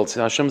all worlds.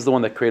 Hashem is the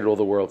one that created all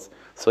the worlds.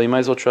 So you might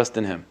as well trust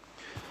in Him.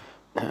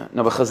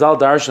 Now, but Chazal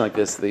darshan like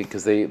this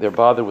because they're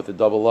bothered with the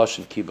double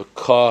lashon ki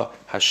b'ka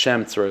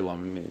Hashem tzorei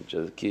lam.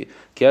 Ki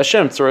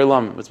Hashem tzorei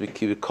lam. What's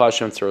ki b'ka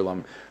Hashem tzorei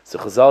lam? So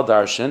Chazal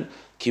darshan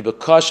ki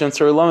b'ka Hashem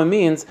tzorei lam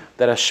means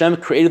that Hashem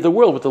created the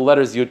world with the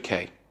letters Yud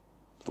K.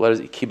 The letters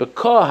ki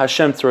b'ka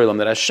Hashem tzorei lam.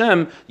 That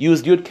Hashem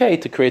used Yud K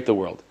to create the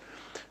world.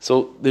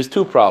 So there's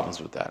two problems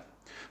with that.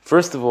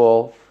 First of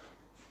all,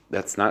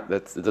 it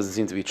doesn't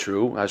seem to be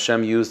true.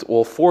 Hashem used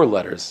all 4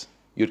 letters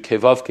Yud K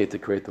Vav K to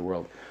create the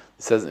world.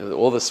 It says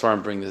all the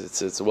Svarim bring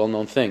this. It's a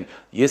well-known thing.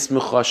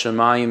 Yismuch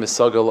Hashemayim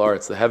V'sagal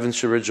Aretz. The heavens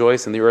should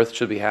rejoice and the earth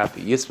should be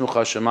happy. Yismuch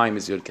Hashemayim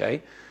is Yud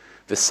K.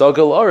 V'sagal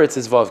Aretz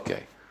is Vav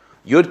K.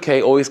 Yud K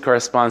always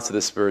corresponds to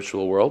the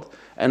spiritual world,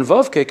 and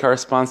Vav K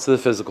corresponds to the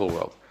physical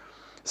world.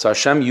 So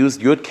Hashem used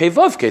Yud K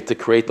Vav K to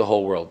create the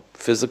whole world,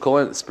 physical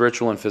and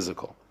spiritual and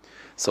physical.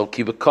 So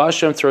Ki B'ka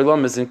Hashem Tzorei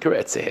Lam is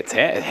incorrect. It's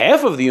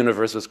half of the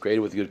universe was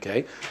created with Yud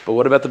K, but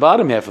what about the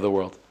bottom half of the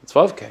world? It's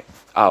Vav K.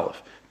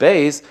 Aleph.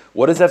 Beis,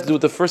 what does that have to do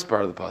with the first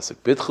part of the pasuk?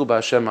 Bidchu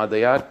b'Hashem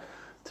adayad,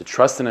 to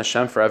trust in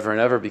Hashem forever and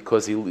ever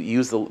because he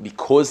used the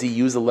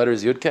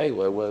letters Yud K.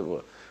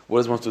 What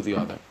does one do with the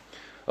other?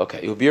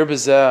 Okay, Ubir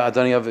b'zeh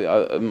Adoni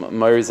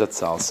Meiri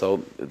Zatzal.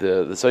 So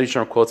the Sayyid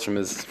Yisharim quotes from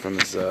his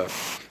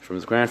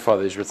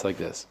grandfather. It's like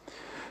this: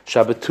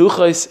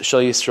 Shabatuchos shel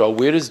Yisrael.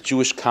 Where does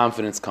Jewish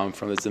confidence come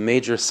from? It's a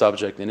major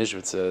subject in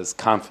Ishbitz. Says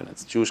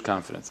confidence, Jewish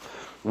confidence.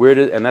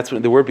 And that's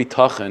when the word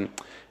bitachon.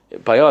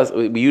 By us,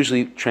 we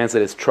usually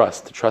translate as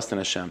trust, to trust in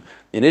Hashem.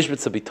 In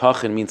Ishbitz,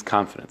 bitachon means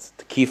confidence.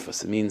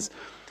 Tekifus, it means,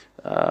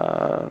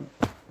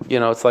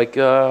 it's like,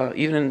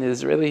 even in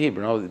Israeli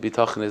Hebrew,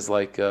 bitachon is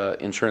like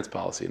insurance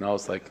policy.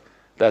 It's like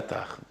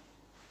betach.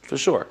 For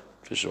sure.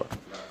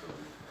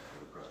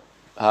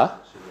 Huh?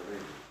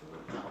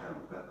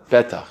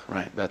 Betach,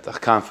 right, betach,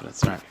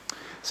 confidence, right.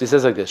 So he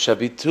says like this,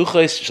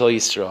 Shabituchos shel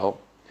Yisrael.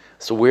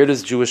 So where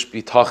does Jewish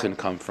bitachon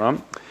come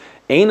from?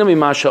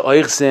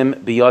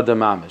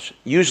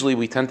 Usually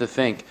we tend to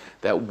think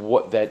that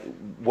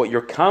what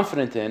you're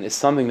confident in is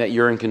something that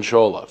you're in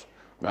control of,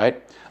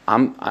 right?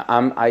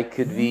 I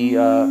could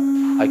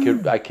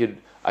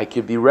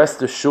be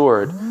rest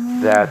assured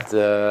that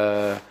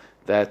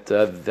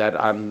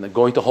I'm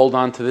going to hold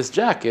on to this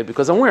jacket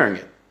because I'm wearing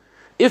it.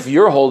 If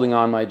you're holding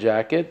on my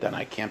jacket, then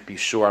I can't be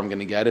sure I'm going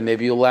to get it.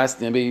 Maybe you'll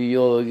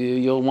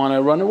want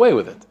to run away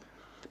with it.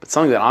 But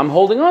something that I'm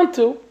holding on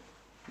to,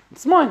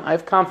 it's mine. I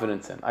have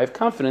confidence in. I have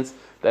confidence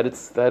that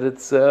it's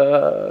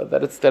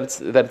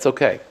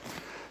okay.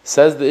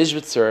 Says the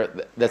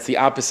Ishbitzer, that's the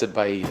opposite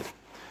by a Yid.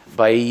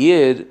 By a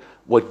Yid,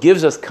 what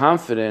gives us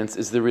confidence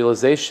is the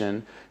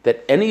realization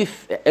that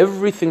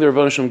everything the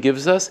Rebbeinu Shalom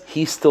gives us,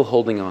 he's still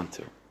holding on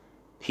to.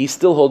 He's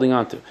still holding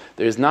on to.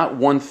 There's not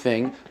one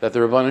thing that the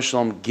Rebbeinu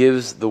Shalom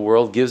gives the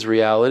world, gives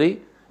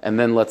reality, and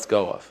then lets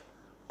go of.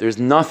 There's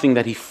nothing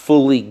that he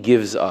fully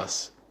gives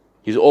us.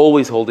 He's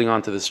always holding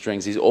on to the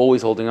strings. He's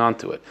always holding on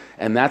to it.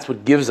 And that's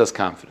what gives us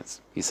confidence,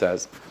 he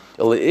says.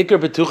 The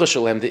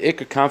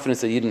ikar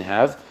confidence that you didn't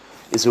have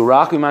is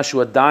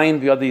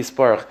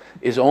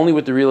only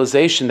with the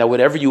realization that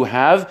whatever you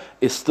have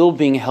is still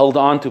being held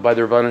on to by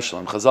the Rebbeinu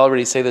Shalom. Chazal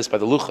already say this by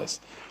the Luchas,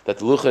 that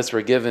the Luchas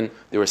were given,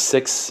 there were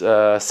 6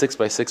 by 6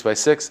 by 6.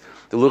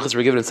 The Luchas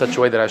were given in such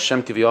a way that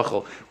Hashem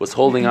Kiviyachol was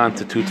holding on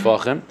to 2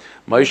 Tfachim,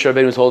 Moshe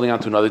Rabbeinu was holding on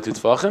to another 2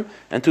 Tfachim,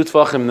 and 2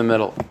 Tfachim in the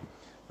middle.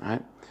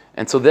 Right?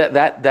 And so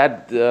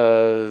that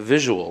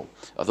visual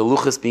of the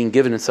luchas being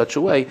given in such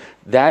a way,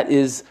 that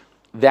is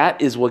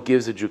what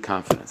gives a Jew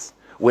confidence.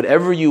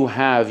 Whatever you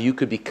have, you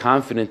could be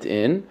confident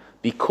in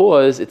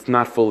because it's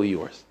not fully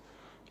yours.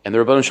 And the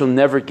Rebbeinu Shalom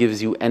never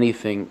gives you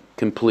anything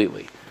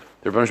completely.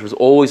 The Rebbeinu Shalom is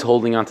always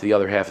holding on to the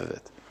other half of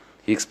it.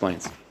 He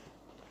explains.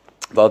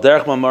 You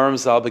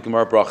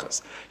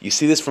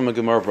see this from a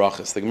Gemara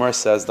Brachas. The Gemara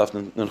says, Daf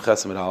Nun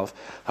Ches Amud Aleph,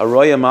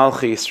 Haroya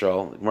Malchi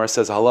Yisrael. The Gemara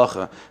says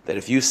halacha that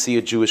if you see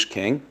a Jewish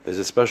king, there's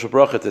a special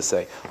bracha to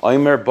say,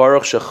 Omer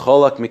Baruch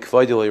Shecholak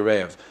Mikvaydi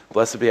Leirev.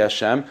 Blessed be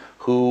Hashem,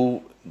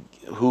 who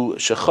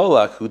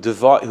Shecholak,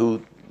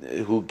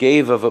 who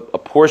gave of a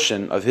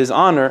portion of his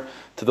honor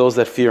to those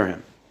that fear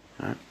him.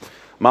 Right?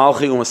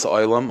 Malchi Umas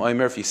Oilam.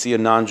 Omer, if you see a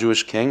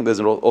non-Jewish king,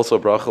 there's also a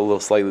bracha a little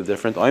slightly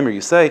different. Omer,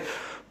 you say,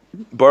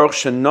 Baruch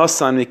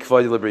Shenosan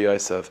Mikvaydi Libri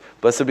Yosef.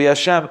 Blessed be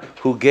Hashem,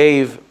 who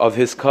gave of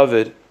his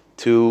covet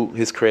to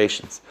his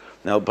creations.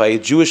 Now, by a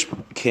Jewish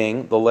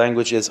king, the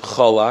language is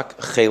cholak,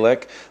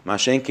 chelek.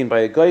 Mashenkin, by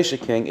a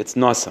Goyish king, it's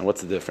nasan.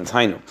 What's the difference?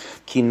 Hainu.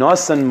 Ki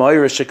nasan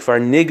moira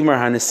shekvar nigmar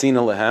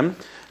hanesina lehem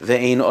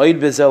ve'ein oid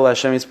bezel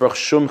Hashem yisbarach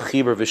shum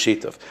chiber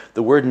v'shitov.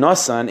 The word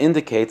nasan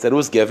indicates that it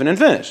was given and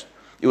finished.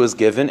 It was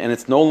given, and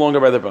it's no longer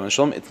by the Rebbeinu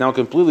Shalom. It's now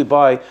completely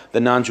by the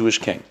non-Jewish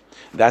king.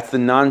 That's the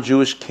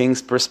non-Jewish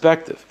king's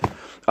perspective.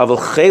 Aval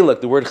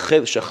chelek, the word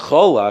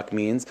shecholak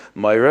means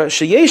Myra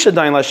sheyesh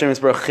adayin l'Hashem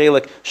yisbarach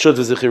chelek shud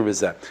v'zichir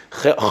b'zeh.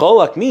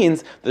 Cholak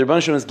means that the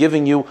Rebbeinu Shalom is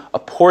giving you a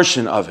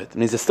portion of it. It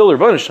means it's still the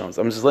Rebbeinu Shalom.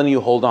 I'm just letting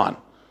you hold on.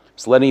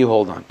 Just letting you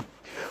hold on.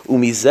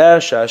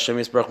 Umizeh she'Hashem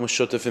yisbarach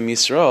meshutaf im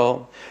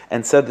Yisrael,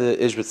 and said the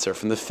Ishbitzer,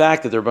 from the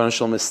fact that the Rebbeinu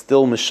Shalom is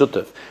still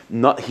meshutaf,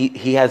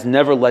 he has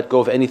never let go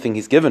of anything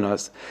he's given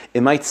us. It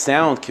might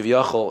sound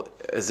kiviyachol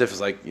as if it's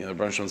like, the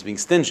Rebbeinu Shalom is being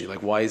stingy.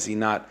 Like, why is he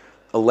not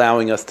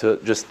allowing us to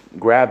just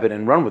grab it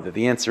and run with it?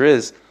 The answer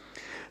is,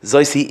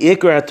 this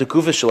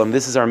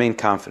is our main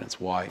confidence.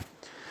 Why?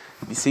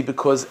 You see,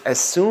 because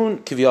as soon,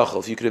 kiviyachol,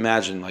 if you could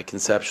imagine, like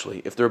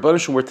conceptually, if the Rebbeinu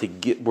Shalom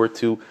were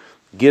to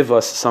give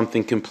us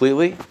something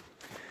completely,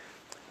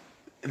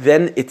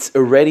 then it's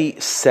already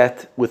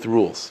set with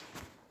rules.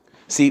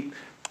 See,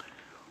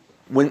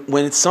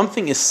 when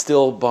something is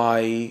still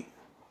by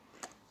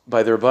the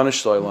Rebbeinu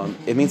Shalom,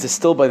 it means it's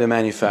still by the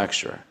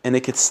manufacturer, and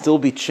it could still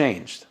be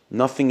changed.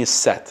 Nothing is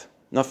set.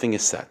 Nothing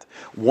is set.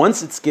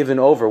 Once it's given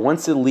over,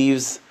 once it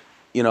leaves,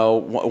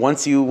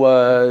 once you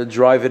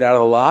drive it out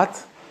of the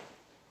lot,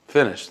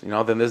 finished.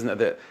 Then there's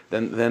they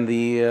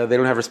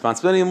don't have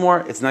responsibility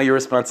anymore. It's now your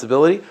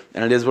responsibility,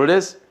 and it is what it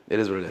is. It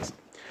is what it is.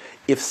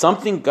 If if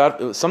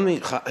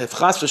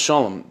Chas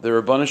v'Shalom, the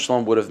Rebbeinu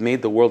Shalom would have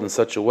made the world in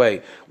such a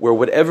way where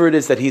whatever it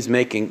is that He's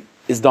making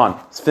is done,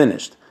 it's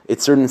finished,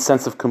 it's a certain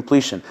sense of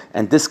completion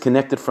and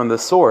disconnected from the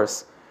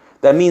source,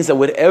 that means that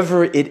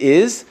whatever it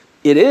is,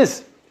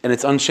 and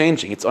it's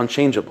unchanging, it's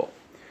unchangeable.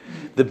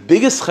 The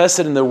biggest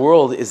chesed in the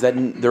world is that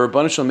the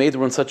Rebbeinu Shalom made the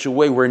world in such a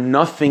way where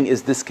nothing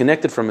is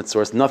disconnected from its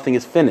source, nothing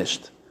is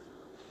finished.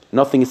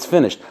 Nothing is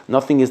finished,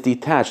 nothing is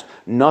detached,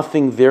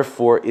 nothing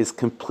therefore is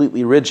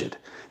completely rigid.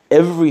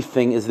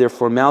 Everything is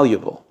therefore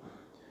malleable.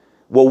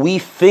 What we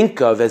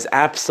think of as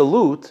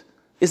absolute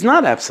is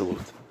not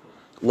absolute.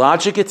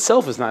 Logic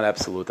itself is not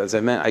absolute. As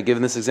I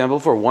given this example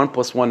before, 1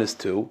 + 1 is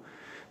 2.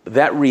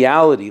 That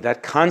reality,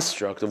 that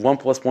construct of 1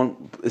 +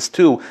 1 is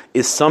 2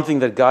 is something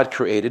that God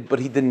created, but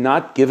He did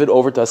not give it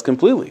over to us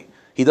completely.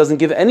 He doesn't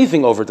give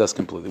anything over to us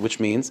completely, which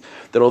means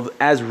that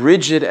as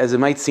rigid as it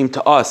might seem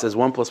to us as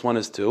 1 + 1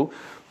 is 2,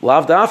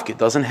 Lav Dafka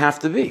doesn't have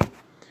to be.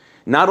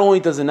 Not only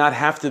does it not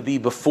have to be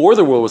before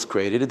the world was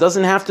created, it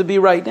doesn't have to be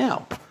right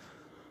now.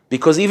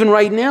 Because even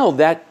right now,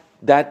 that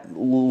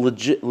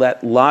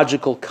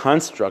logical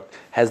construct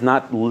has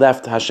not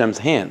left Hashem's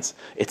hands.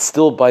 It's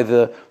still by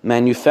the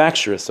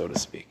manufacturer, so to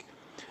speak.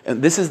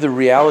 And this is the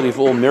reality of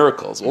all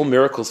miracles. All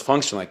miracles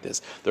function like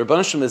this. The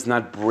Rebbeinu Shalom is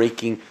not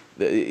breaking.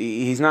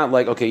 He's not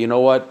like, okay, you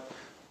know what?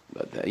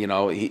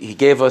 He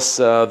gave us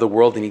the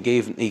world and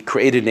he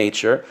created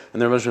nature,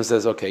 and the Rebbeinu Shalom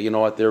says, okay, you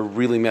know what? They're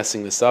really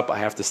messing this up. I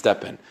have to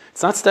step in.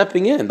 It's not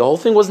stepping in. The whole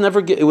thing was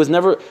never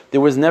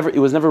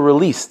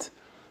released.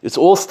 It's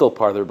all still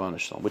part of the Rebbeinu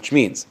Shalom, which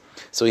means,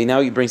 so he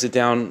brings it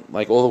down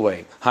like all the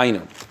way.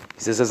 Hainu.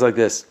 He says like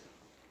this.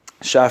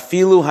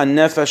 Shafilu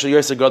hanefesh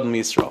yoseh gadol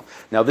miYisrael.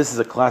 Now this is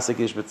a classic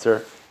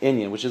Ishbitzer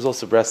Inyan, which is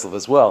also Breslov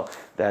as well,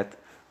 that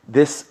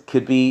this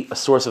could be a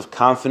source of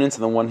confidence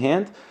on the one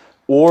hand,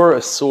 or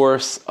a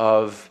source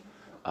of,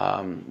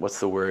 what's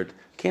the word?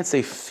 Can't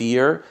say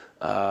fear,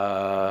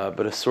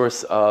 but a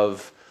source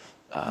of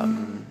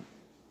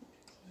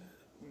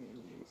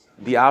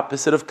the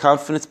opposite of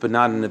confidence, but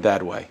not in a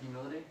bad way.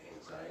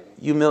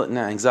 Humility.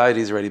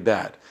 Anxiety is already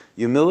bad.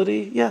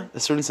 Humility, yeah, a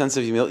certain sense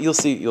of humility. You'll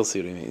see what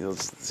I mean. You'll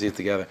see it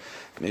together.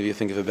 Maybe you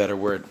think of a better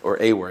word, or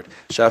a word.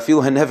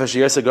 Shafil hanefesh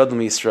yoseh gadol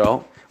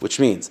miYisrael, which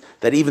means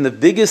that even the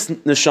biggest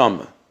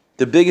neshama,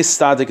 the biggest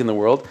tzaddik in the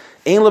world,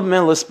 ein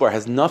l'b'men l'spor,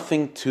 has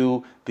nothing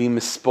to be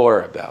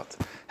mispor about,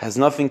 has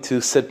nothing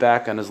to sit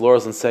back on his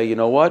laurels and say, you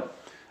know what,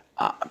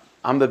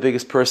 I'm the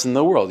biggest person in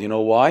the world. You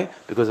know why?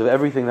 Because of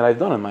everything that I've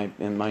done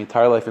in my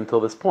entire life until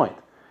this point.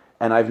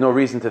 And I have no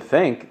reason to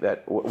think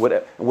that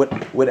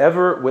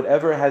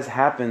whatever has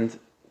happened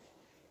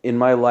in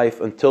my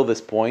life until this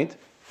point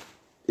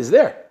is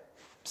there.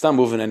 It's not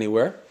moving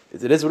anywhere.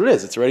 It is what it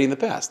is. It's already in the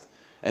past.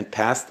 and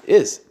past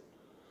is.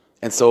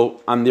 And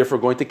so I'm therefore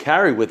going to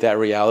carry with that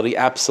reality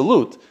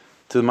absolute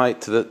to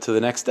the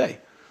next day.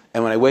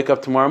 And when I wake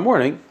up tomorrow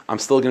morning, I'm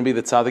still going to be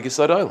the Tzaddik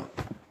Yisod Olam.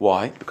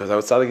 Why? Because I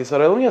was Tzaddik Yisod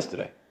Olam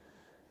yesterday.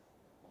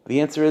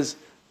 The answer is,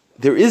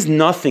 there is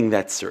nothing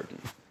that's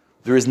certain.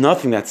 There is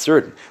nothing that's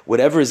certain.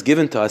 Whatever is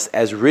given to us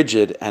as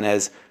rigid and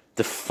as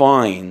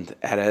defined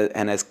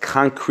and as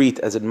concrete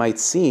as it might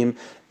seem,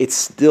 it's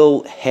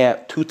still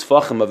two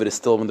tfachim of it is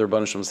still in the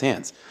Rebbeinu Shalom's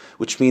hands,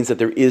 which means that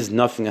there is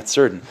nothing that's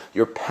certain.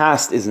 Your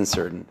past isn't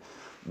certain.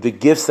 The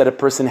gifts that a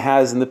person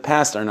has in the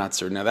past are not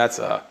certain. Now it's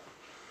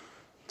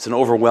an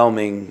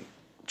overwhelming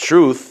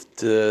truth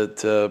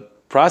to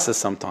process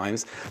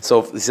sometimes.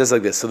 So he says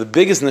like this. So the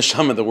biggest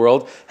neshama in the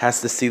world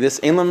has to see this.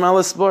 And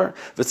therefore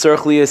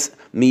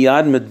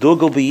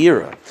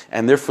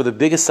the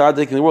biggest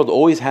tzaddik in the world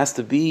always has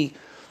to be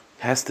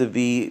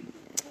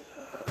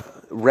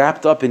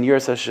wrapped up in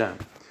Yiras Hashem.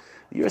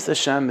 Yiras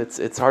Hashem,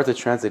 it's hard to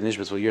translate in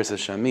Ishbitz what Yiras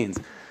Hashem means.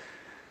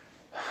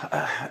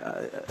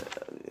 The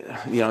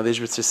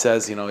Ishbitzer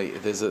says,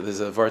 there's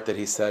a vart that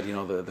he said,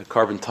 the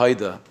carbon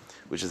taida,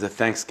 which is a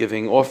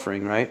Thanksgiving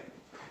offering, right?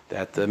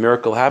 That the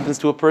miracle happens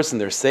to a person,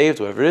 they're saved,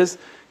 whoever it is,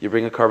 you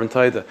bring a carbon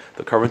taida.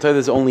 The carbon taida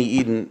is only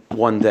eaten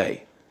one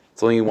day.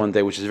 It's only one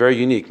day, which is very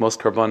unique. Most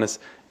karbanis,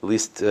 at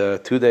least 2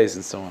 days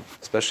and so on,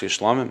 especially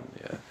shlamim.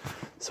 Yeah.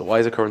 So why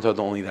is a carbon taida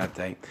only that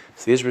day?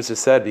 So the Ishbitzer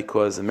said,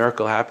 because a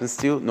miracle happens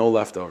to you, no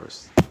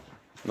leftovers.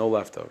 No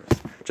leftovers.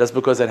 Just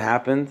because it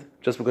happened,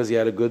 just because you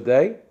had a good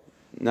day,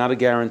 not a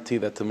guarantee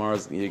that you're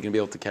going to be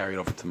able to carry it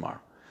over tomorrow.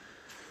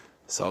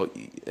 So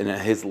and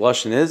his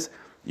lashon is,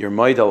 you're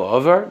moed al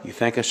over, you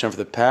thank Hashem for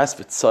the past,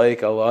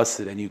 v'tzayik al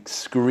asid, and you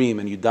scream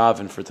and you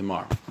daven for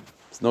tomorrow.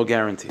 There's no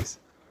guarantees.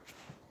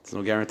 There's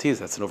no guarantees.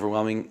 That's an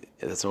overwhelming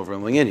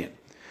Indian.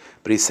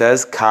 But he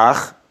says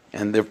kach,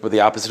 and the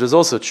opposite is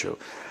also true.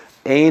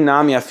 On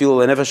the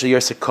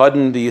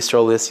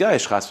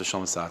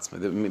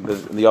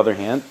other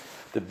hand,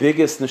 the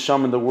biggest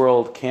neshama in the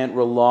world can't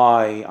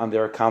rely on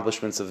their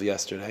accomplishments of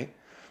yesterday.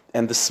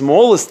 And the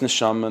smallest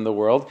neshama in the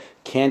world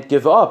can't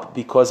give up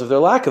because of their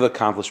lack of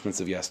accomplishments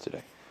of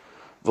yesterday.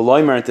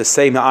 And to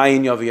say,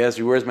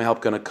 where's my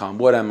help going to come?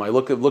 What am I?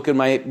 Look at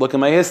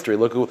my history.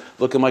 Look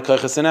at my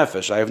kochas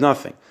nefesh. I have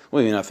nothing. What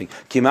do you mean nothing?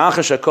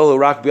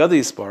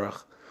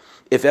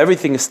 If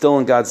everything is still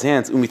in God's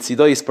hands, and the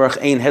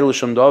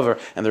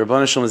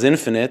Rebbeinu Shalom is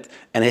infinite,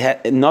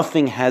 and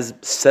nothing has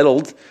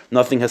settled,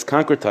 nothing has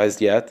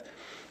concretized yet,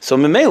 so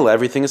memela,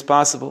 everything is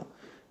possible.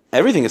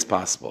 Everything is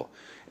possible.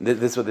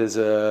 There's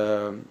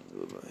a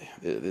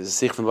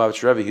Sikh from the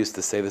Lubavitch Rebbe who used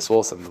to say this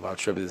also. In the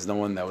Lubavitch Rebbe, there's no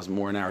one that was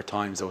more in our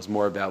times. That was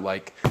more about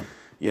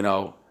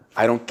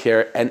I don't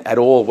care at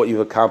all what you've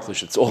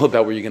accomplished. It's all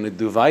about what you're going to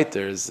do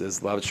weiter. Is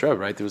Lubavitch Rebbe,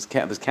 right? There's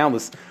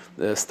countless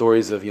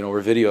stories of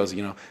or videos.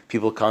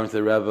 People coming to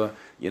the Rebbe,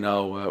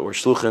 or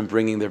shluchim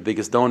bringing their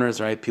biggest donors,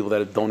 right? People that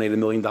have donated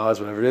 $1 million,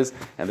 whatever it is,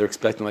 and they're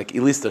expecting at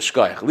least a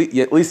shkayach,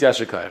 at least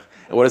yashakayach.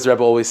 And what does the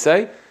Rebbe always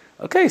say?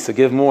 Okay, so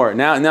give more.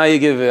 Now you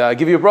give you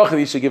a bracha,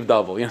 you should give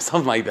double.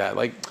 Something like that.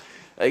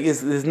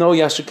 There's no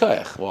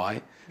yashikayach.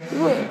 Why?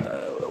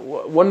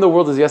 What in the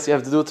world does you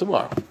have to do it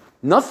tomorrow?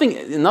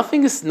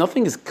 Nothing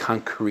is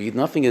concrete.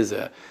 Nothing is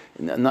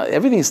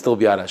everything is still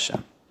b'yad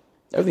Hashem.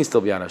 Everything is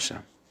still b'yad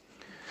Hashem.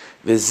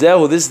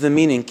 V'zehu, this is the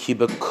meaning. Ki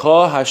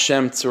b'ko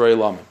Hashem tzurei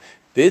lamim.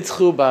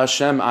 Bidchu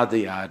b'Hashem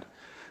adiyad.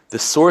 The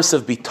source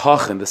of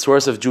bitachon, the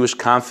source of Jewish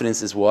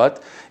confidence is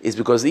what? Is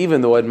because even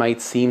though it might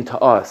seem to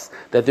us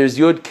that there's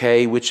Yud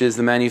K, which is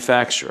the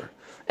manufacturer,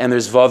 and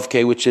there's Vav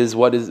K, which is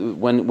what is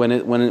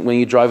when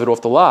you drive it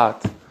off the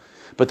lot,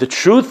 but the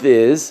truth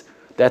is,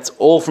 that's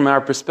all from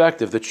our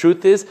perspective. The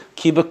truth is,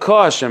 Ki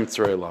b'ko Hashem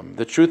tzurei lamim.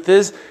 The truth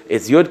is,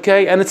 it's Yud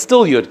K, and it's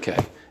still Yud K.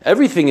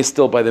 Everything is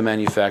still by the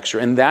manufacturer,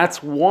 and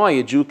that's why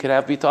a Jew could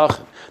have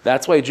bitachon.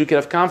 That's why a Jew could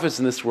have confidence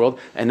in this world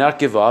and not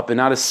give up and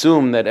not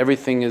assume that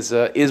everything is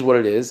what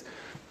it is,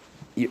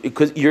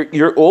 because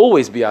you're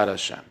always b'yad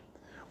Hashem.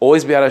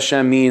 Always b'yad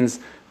Hashem means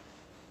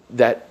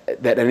that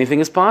anything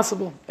is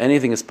possible.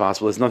 Anything is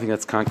possible. There's nothing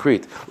that's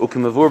concrete.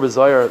 Ukimavur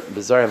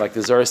b'zayar, like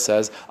the Zohar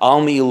says,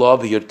 al mi'ilah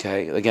b'yud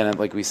K. Again,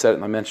 like we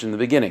said, I mentioned in the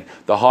beginning,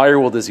 the higher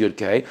world is Yud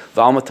K,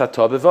 v'al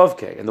matata b'vav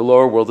K, and the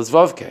lower world is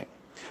Vav K.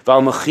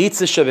 And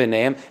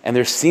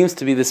there seems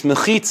to be this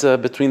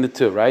mechitza between the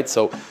two, right?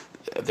 So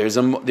there's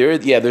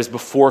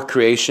before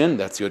creation,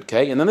 that's Yud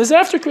K, and then there's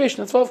after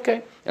creation, that's Vav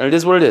K, and it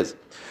is what it is.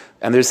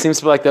 And there seems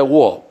to be like that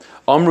wall.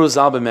 Amru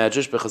zal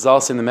b'medrash,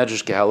 b'chazal say in the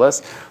medrash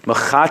keheles,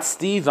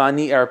 mechatzti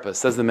vani erpa.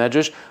 Says the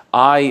medrash,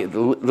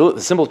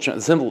 the simple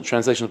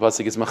translation of the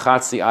pasuk is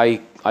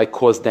mechatzti, I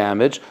cause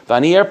damage,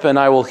 vani erpa, and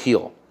I will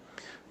heal.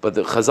 But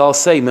the Chazal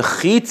say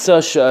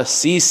mechitza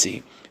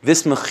she'asisi.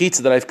 This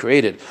mechitza that I've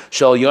created,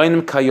 shal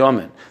yoinim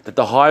kayomin, that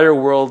the higher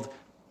world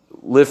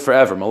live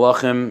forever.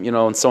 Malachim,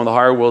 and so in the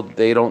higher world,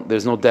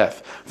 there's no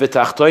death.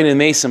 V'tachtoin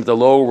mesim, the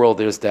lower world,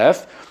 there's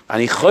death.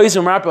 And he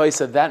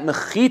said, that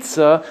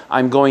mechitza,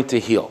 I'm going to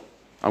heal.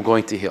 I'm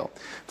going to heal.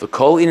 And the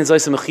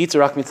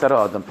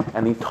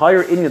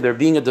entire inyan, there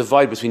being a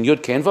divide between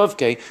Yud K and Vav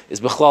K,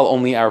 is b'chlal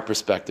only our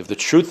perspective. The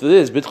truth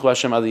is, B'tchu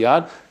Hashem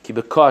Aliyad, Ki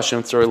B'ka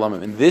Hashem Tzorei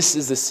Lamim. And this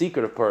is the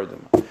secret of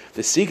Paraduma.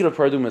 The secret of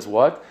Paraduma is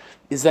what?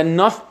 Is that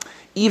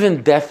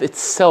even death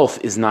itself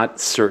is not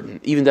certain.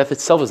 Even death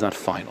itself is not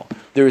final.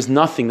 There is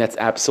nothing that's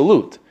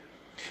absolute.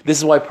 This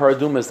is why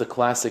Paraduma is the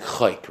classic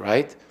chayk,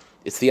 right?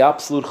 It's the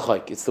absolute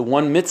chayk. It's the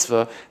one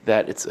mitzvah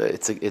that it's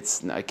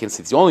I can't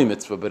say it's the only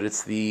mitzvah, but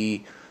it's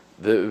the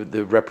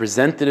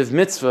representative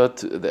mitzvah.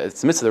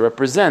 It's a mitzvah that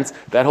represents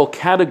that whole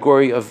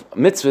category of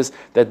mitzvahs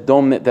that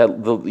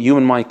the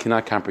human mind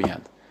cannot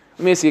comprehend.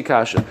 Let me ask you a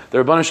kasha. The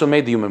Rebbeinu Shalom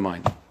made the human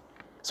mind.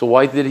 So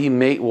why did he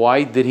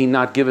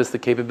not give us the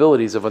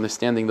capabilities of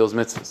understanding those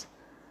mitzvahs?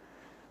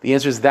 The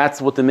answer is that's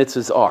what the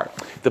mitzvahs are.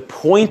 The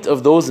point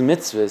of those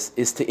mitzvahs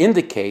is to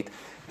indicate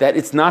that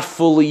it's not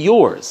fully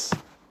yours.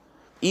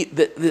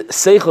 The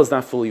seichel is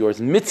not fully yours.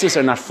 Mitzvahs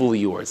are not fully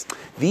yours.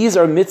 These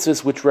are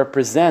mitzvahs which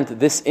represent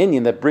this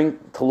inyan, that bring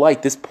to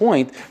light this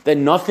point that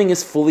nothing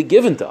is fully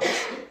given to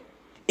us.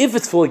 If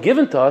it's fully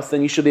given to us,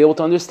 then you should be able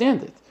to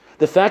understand it.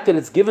 The fact that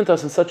it's given to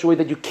us in such a way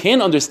that you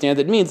can understand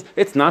it means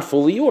it's not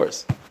fully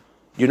yours.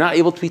 You're not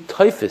able to be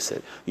typhus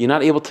it. You're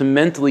not able to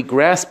mentally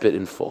grasp it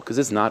in full because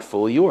it's not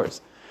fully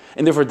yours.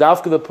 And therefore,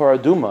 Davka the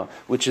Paraduma,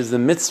 which is the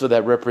mitzvah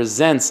that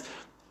represents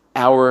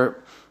our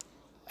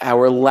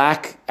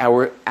lack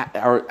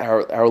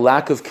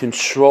of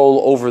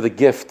control over the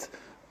gift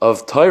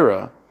of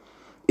Torah,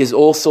 is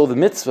also the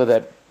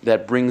mitzvah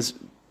that brings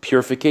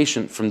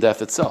purification from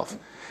death itself.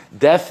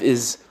 Death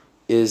is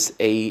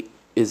a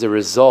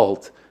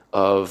result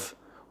of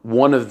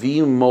one of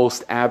the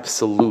most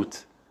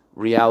absolute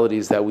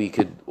realities that we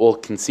could all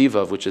conceive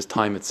of, which is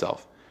time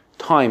itself.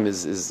 Time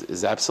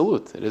is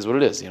absolute. It is what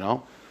it is,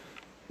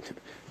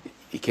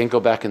 You can't go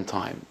back in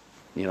time.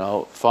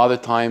 Father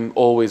Time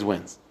always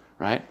wins.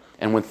 Right?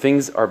 And when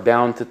things are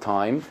bound to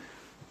time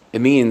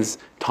means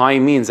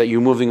that you're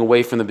moving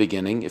away from the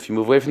beginning. If you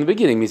move away from the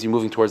beginning, it means you're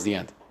moving towards the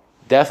end.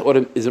 Death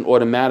is an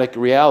automatic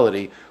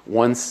reality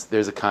once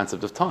there's a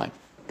concept of time.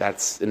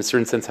 That's, in a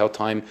certain sense, how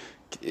time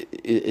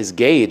is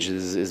gauged,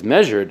 is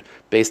measured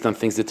based on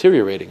things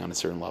deteriorating on a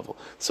certain level.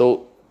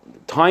 So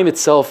time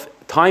itself,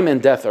 time and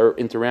death are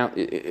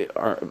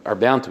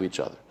bound to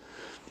each other.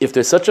 If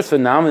there's such a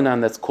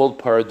phenomenon that's called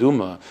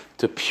paraduma,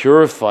 to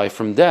purify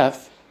from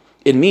death,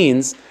 it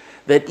means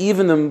that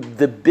even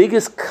the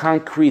biggest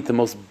concrete, the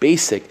most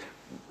basic,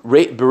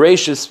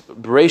 Bereshis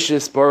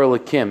bara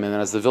Elokim, and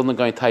as the Vilna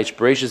Gaon teach,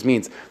 Bereshis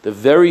means the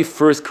very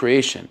first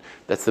creation.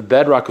 That's the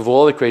bedrock of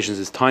all the creations,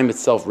 is time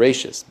itself,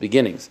 Reshis,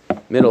 beginnings,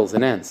 middles,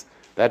 and ends.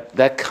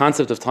 That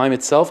concept of time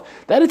itself,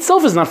 that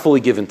itself is not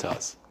fully given to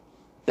us.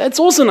 That's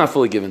also not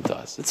fully given to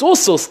us. It's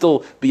also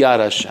still Biyad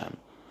Hashem.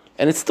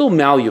 And it's still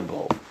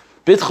malleable.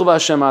 B'tchu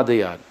Hashem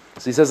adayad.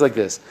 So he says like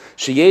this: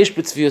 Sheyesh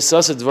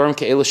b'tzviyasas dvarim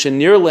ke'ela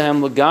shenir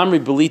lehem legamri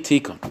b'li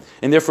tikun.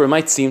 And therefore, it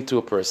might seem to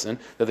a person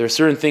that there are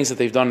certain things that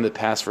they've done in the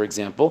past, for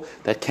example,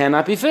 that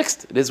cannot be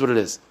fixed. It is what it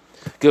is.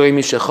 Guy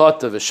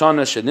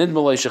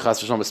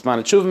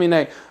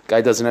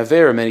doesn't have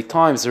error many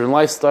times. They're in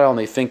lifestyle and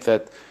they think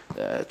that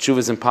tshuva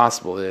is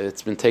impossible.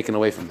 It's been taken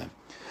away from them.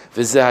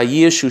 That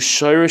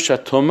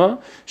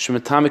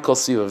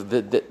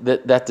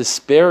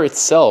despair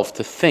itself,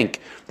 to think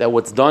that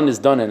what's done is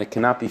done and it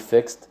cannot be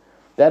fixed,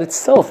 that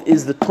itself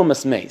is the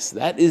tumas mace.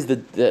 That's the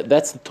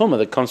tumah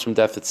that comes from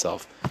death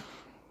itself.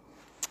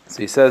 So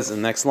he says in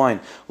the next line,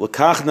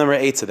 L'kach number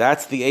 8, so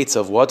that's the 8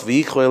 of what?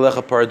 V'yichro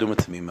elecha paraduma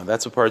tamima.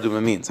 That's what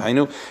paraduma means.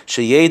 Hainu,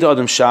 sheyed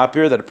adam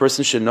shapir, that a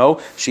person should know,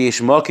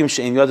 sheyesh mokim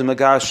she'en yodim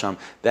agasham,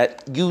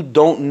 that you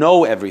don't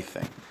know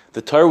everything.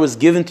 The Torah was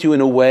given to you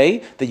in a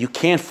way that you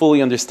can't fully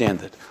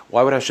understand it.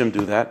 Why would Hashem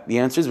do that? The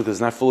answer is because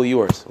it's not fully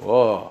yours.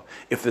 Oh,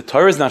 if the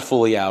Torah is not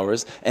fully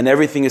ours and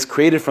everything is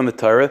created from the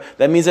Torah,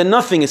 that means that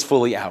nothing is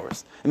fully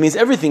ours. It means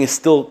everything is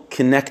still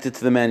connected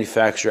to the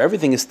manufacturer.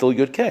 Everything is still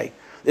Yud K.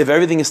 If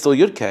everything is still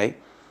Yud K,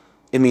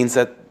 it means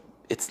that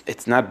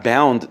it's not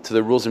bound to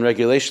the rules and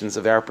regulations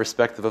of our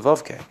perspective of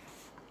Vav K.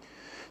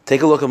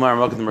 Take a look at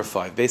Maramag number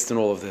 5. Based on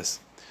all of this,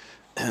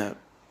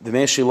 the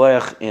Meir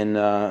Shiloach in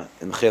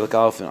Chelik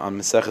Aleph on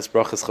Maseches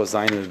Brachas Chav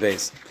Zayin and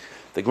Beis,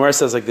 the Gemara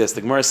says like this.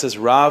 The Gemara says,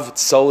 Rav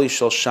Tzoli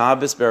Shel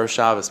Shabbos Ber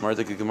Shabbos.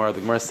 The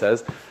Gemara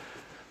says, a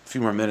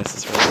few more minutes,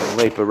 it's really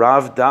late, but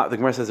the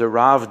Gemara says that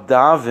Rav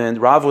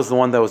was the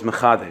one that was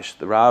Mechadesh.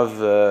 The Rav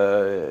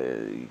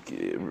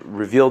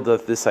revealed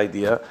this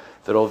idea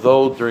that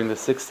although during the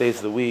 6 days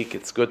of the week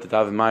it's good to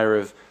daven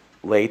Ma'ariv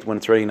late when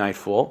it's already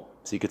nightfall,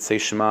 so you could say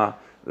Shema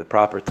the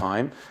proper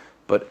time,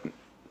 but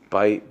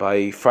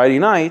by Friday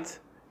night,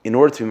 in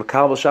order to be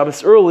Makabel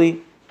Shabbos early,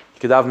 you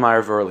could daven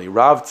Ma'ariv early.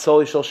 Rav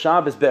Tzoli Shel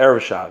Shabbos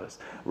Be'erev Shabbos.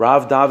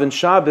 Rav daven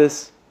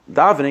Shabbos,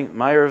 davening,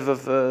 Ma'ariv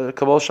of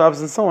Kabbalah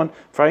Shabbos and so on,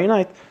 Friday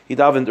night, he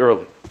davened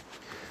early.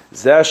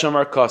 Zeh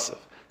Shamar Kasav.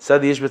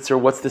 Said the Ishbitzer,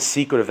 what's the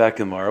secret of that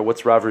Gemara?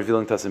 What's Rav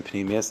revealing to us in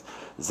Pnimius?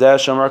 Zeh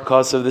Shamar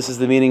Kasav, this is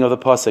the meaning of the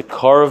pasuk.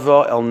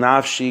 Karva el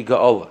nafshi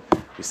ga'ola.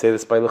 We say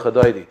this by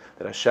L'Chadaydi,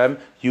 that Hashem,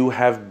 you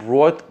have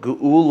brought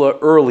Geula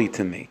early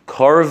to me.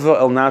 Karva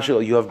el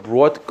nashil, you have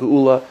brought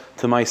Geula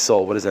to my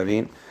soul. What does that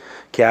mean?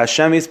 Ki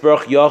Hashem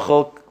yisbarach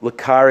yachol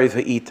l'karev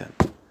ha'iten.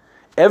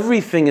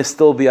 Everything is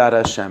still biyad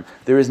Hashem.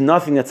 There is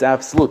nothing that's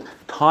absolute.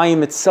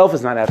 Time itself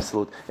is not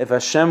absolute. If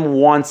Hashem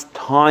wants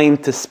time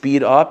to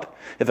speed up,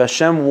 if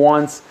Hashem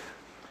wants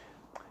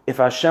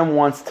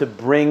to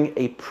bring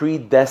a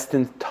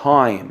predestined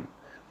time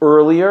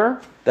earlier,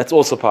 that's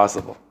also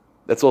possible.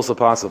 That's also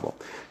possible.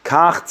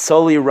 Kach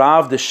tzoli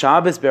Rav the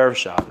Shabbos be'erev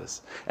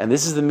Shabbos. And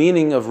this is the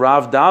meaning of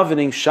Rav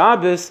davening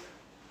Shabbos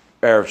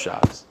erev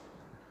Shabbos.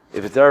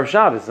 If it's erev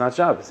Shabbos, it's not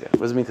Shabbos yet. What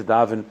does it mean to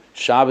daven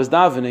Shabbos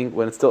davening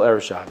when it's still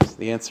erev Shabbos?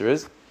 The answer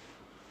is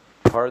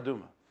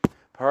paraduma.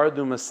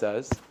 Paraduma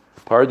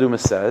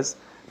says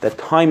that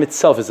time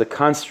itself is a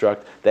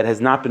construct that has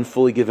not been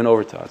fully given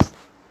over to us.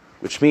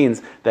 Which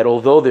means that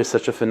although there's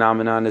such a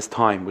phenomenon as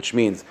time, which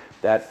means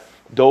that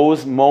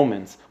those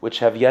moments which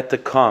have yet to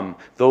come,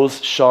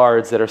 those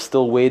shards that are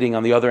still waiting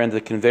on the other end of the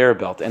conveyor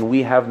belt, and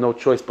we have no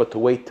choice but to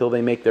wait till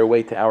they make their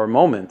way to our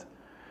moment,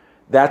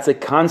 that's a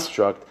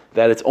construct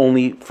that it's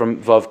only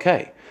from Vav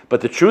K. But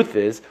the truth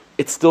is,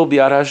 it's still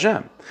B'yad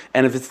Hashem.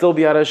 And if it's still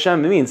B'yad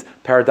Hashem, it means,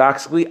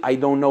 paradoxically, I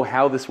don't know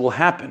how this will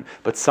happen,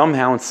 but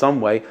somehow, in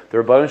some way, the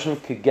Rebbeinu Shalom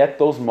could get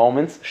those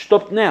moments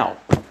stopped now.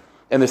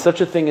 And there's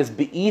such a thing as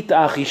Be'it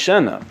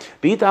Achishena.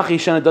 Be'it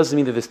Achishena doesn't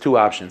mean that there's two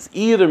options.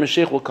 Either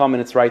Mashiach will come in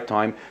its right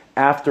time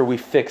after we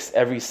fix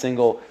every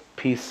single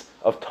piece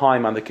of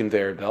time on the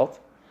conveyor belt,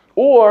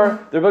 or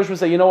the Rebbeinu will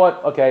say, you know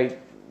what, okay,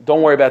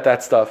 don't worry about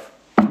that stuff.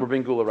 We're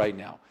being Gula right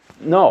now.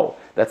 No,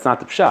 that's not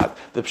the Pshat.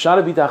 The Pshat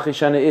of Be'it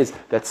Achishena is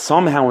that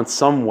somehow, in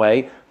some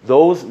way,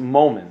 those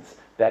moments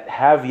that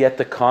have yet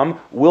to come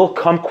will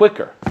come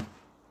quicker.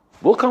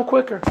 Will come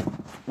quicker.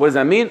 What does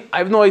that mean? I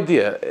have no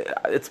idea.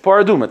 It's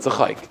paraduma, it's a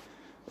chayk.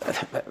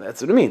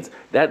 That's what it means.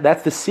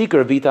 That's the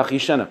secret of Be'it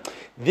Achishena.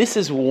 This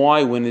is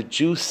why when the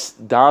Jew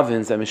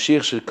davens that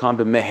Mashiach should come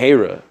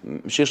b'mehera,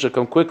 Mashiach should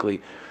come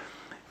quickly,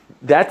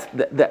 that's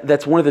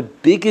one of the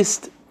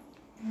biggest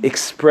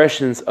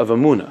expressions of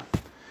Amunah.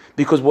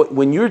 Because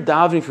when you're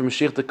davening for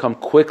Mashiach to come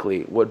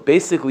quickly, what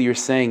basically you're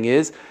saying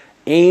is,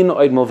 Ein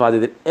Oid Milvado,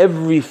 that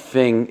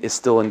everything is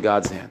still in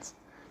God's hands.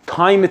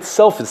 Time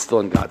itself is still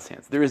in God's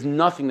hands. There is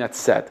nothing that's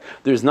set.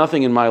 There's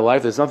nothing in my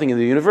life, there's nothing in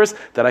the universe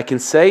that I can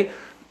say,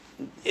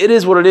 it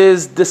is what it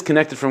is,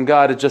 disconnected from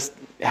God, it just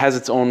has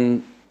its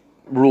own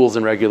rules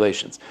and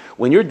regulations.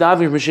 When you're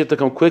davening for Mashiach to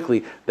come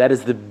quickly, that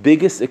is the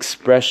biggest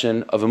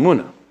expression of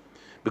Emunah.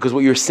 Because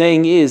what you're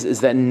saying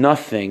is that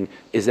nothing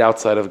is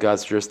outside of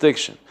God's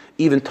jurisdiction.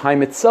 Even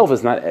time itself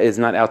is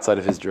not outside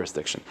of His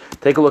jurisdiction.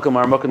 Take a look at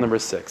Marmukah number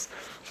 6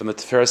 from the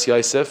Tiferes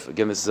Yosef.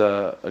 Again, this is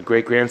a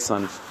great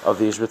grandson of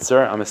the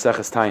Ishbitzer,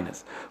 Ameseches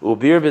Tainis.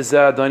 Ubir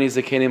bezeh Adoni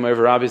Zekenim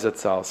over Rabbi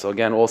Zatzal. So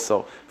again,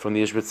 also from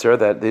the Ishbitzer,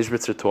 that the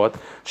Ishbitzer taught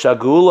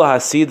Shagula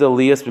Hasida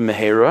Lias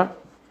b'Mehera.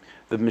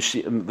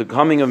 The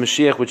coming of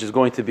Mashiach, which is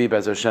going to be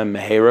Be'ez Hashem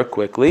Mehera,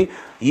 quickly.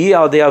 Yi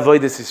al de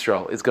avodas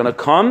Yisrael. It's going to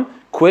come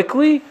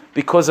quickly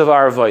because of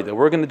our avodah.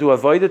 We're going to do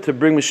avodah to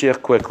bring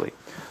Mashiach quickly.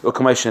 He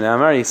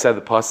said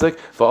the pasuk,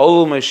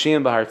 "Va'olu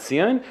Mashiach b'Har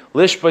Tzion,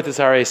 lishpot es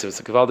Har Esav." It's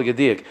a Gevaldig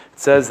Diuk. It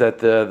says that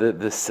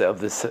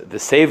the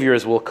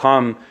saviors will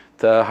come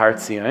to Har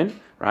Tzion,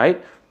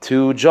 right,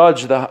 to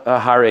judge the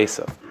Har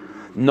Esav.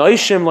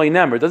 Noishim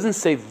lo'inem. It doesn't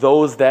say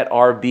those that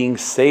are being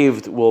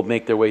saved will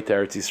make their way to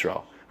Eretz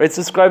Yisrael. Right? It's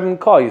describing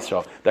Klal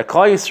Yisrael. That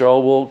Klal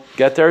Yisrael will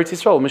get to Eretz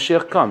Yisrael when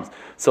Mashiach comes.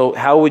 So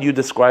how would you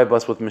describe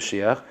us with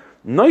Mashiach?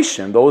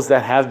 Noishim, those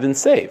that have been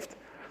saved.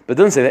 But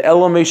it doesn't say the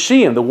Elam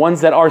Meshiyim, the ones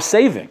that are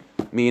saving.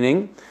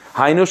 Meaning,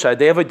 Hainu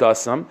Shadei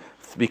Avodasam,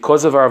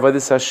 because of our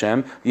Avodas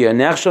Hashem, the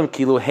Anachsham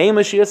Kilu Hey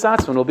Mashiach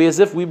Satzman will be as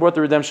if we brought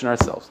the redemption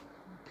ourselves.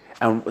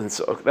 And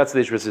so that's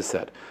what the Ishbitzer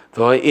said.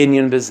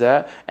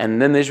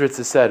 And then the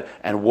Ishbitzer said,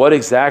 and what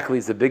exactly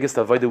is the biggest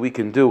avodah we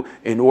can do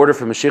in order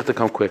for Mashiach to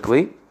come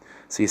quickly?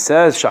 So he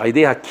says,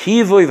 "Sha'idei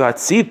hakivoy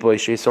v'hatzipoy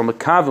she'yisrael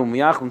mekavim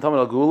miyachlim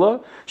tamid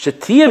agula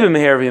she'tiyeh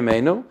b'meher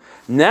v'yameinu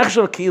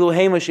nechshel kilu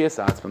hey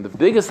Mashiach atzman." The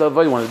biggest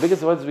avodah, one of the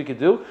biggest avodas we could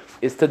do,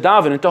 is to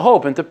daven and to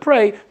hope and to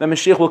pray that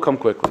Mashiach will come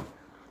quickly.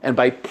 And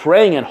by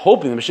praying and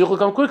hoping that Mashiach will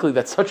come quickly,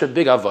 that's such a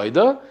big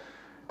avodah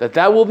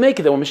that will make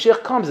it that when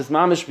Mashiach comes, it's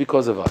mamish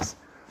because of us.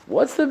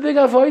 What's the big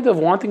avodah of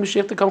wanting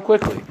Mashiach to come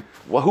quickly?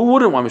 Well, who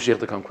wouldn't want Mashiach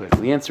to come quickly?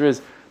 The answer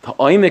is, the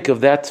oimik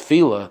of that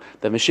tefillah,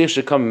 that Mashiach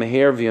should come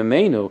meher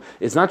v'yameinu,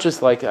 is not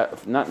just like,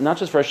 not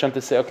just for Hashem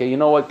to say, okay, you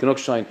know what, Genuk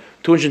Shain,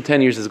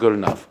 210 years is good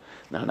enough.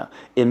 No.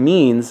 It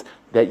means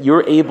that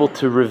you're able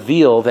to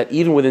reveal that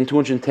even within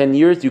 210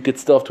 years, you could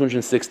still have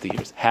 260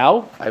 years.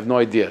 How? I have no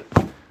idea.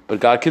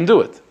 But God can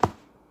do it.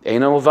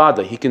 Eina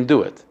Uvada, He can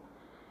do it.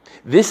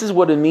 This is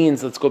what it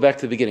means, let's go back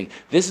to the beginning.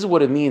 This is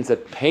what it means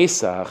that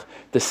Pesach,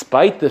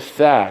 despite the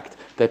fact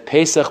that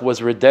Pesach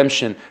was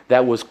redemption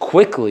that was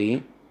quick,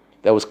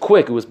 it was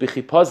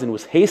bichipazin, it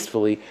was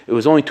hastefully, it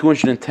was only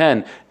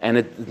 210, and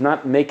it did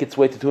not make its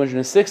way to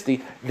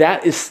 260,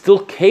 that is still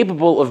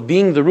capable of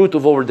being the root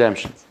of all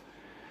redemptions.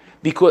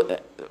 Because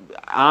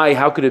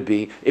how could it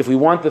be? If we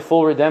want the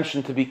full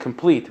redemption to be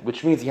complete,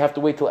 which means you have to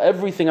wait till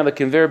everything on the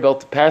conveyor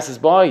belt passes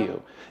by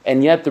you,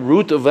 and yet the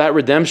root of that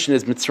redemption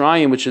is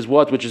Mitzrayim, which is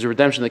what? Which is a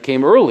redemption that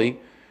came early.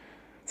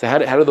 So how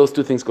do those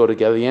two things go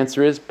together? The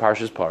answer is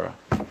Parshas Parah.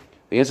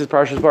 The answer is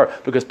Parshas Parah,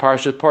 because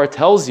Parshas Parah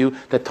tells you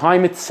that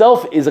time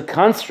itself is a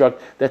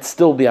construct that's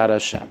still Bi'ad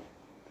Hashem.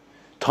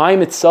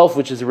 Time itself,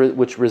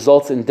 which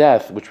results in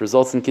death, which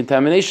results in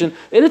contamination,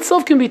 it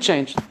itself can be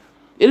changed.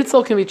 It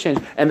itself can be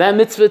changed. And that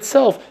mitzvah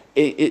itself,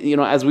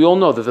 as we all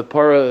know, that the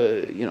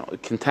parah,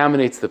 it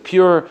contaminates the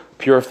pure,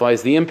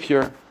 purifies the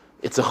impure.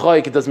 It's a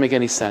chayik, it doesn't make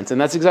any sense.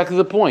 And that's exactly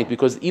the point,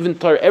 because even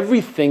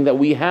everything that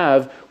we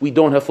have, we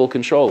don't have full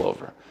control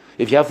over.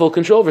 If you have full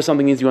control over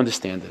something, it means you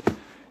understand it.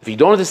 If you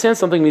don't understand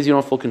something, it means you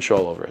don't have full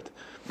control over it.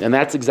 And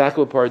that's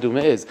exactly what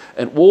Paraduma is.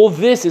 And all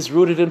this is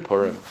rooted in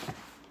Purim.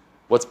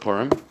 What's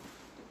Purim?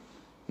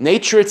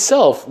 Nature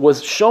itself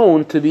was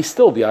shown to be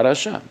still Bi'ad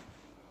Hashem.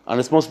 On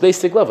its most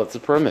basic level, that's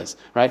what Purim is,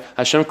 right?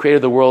 Hashem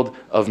created the world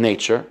of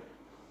nature,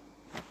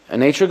 and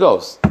nature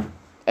goes.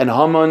 And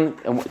Haman,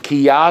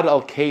 Kiyad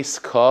al Keis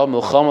Ka,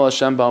 Milcham al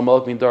Hashem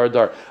ba'amalek min dar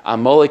dar.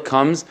 Amalek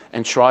comes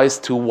and tries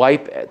to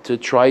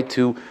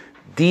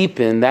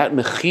deepen that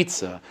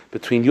mechitza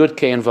between Yud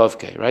K and Vav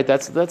K, right?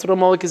 That's what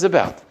Amalek is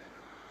about.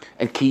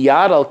 And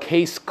Kiyad al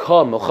Keis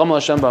Ka, Milcham al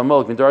Hashem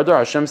ba'amalek min dar dar.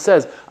 Hashem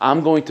says,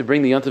 I'm going to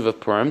bring the Yontiv of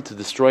Purim to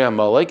destroy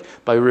Amalek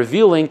by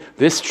revealing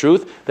this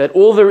truth that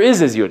all there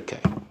is Yud K.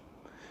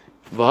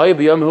 The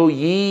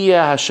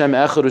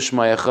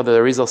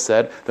Arizal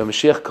said, the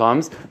Mashiach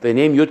comes, the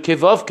name Yud Kei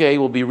Vav Kei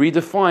will be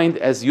redefined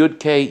as Yud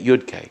Kei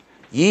Yud Kei.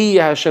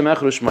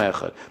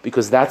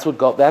 Because that's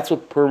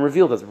what Purim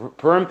revealed.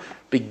 Purim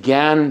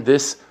began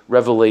this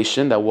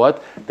revelation that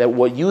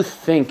what you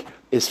think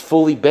is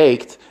fully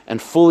baked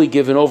and fully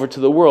given over to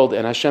the world,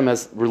 and Hashem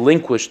has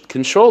relinquished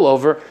control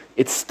over,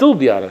 it's still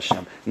Bi'ad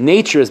Hashem.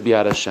 Nature is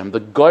Bi'ad Hashem. The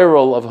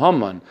Goyrol of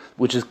Haman,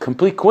 which is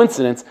complete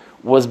coincidence,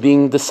 was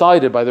being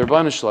decided by the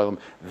Rebbeinu Shalom.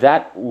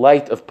 That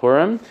light of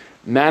Purim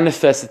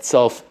manifests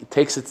itself,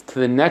 takes it to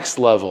the next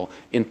level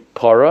in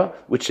Parah,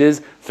 which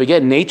is,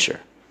 forget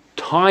nature.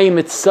 Time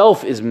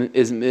itself is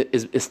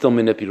still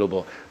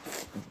manipulable.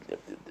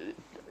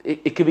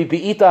 It could be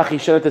Be'ita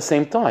Achishen at the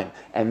same time.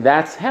 And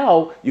that's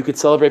how you could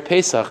celebrate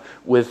Pesach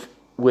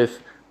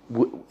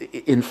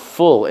in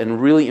full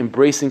and really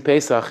embracing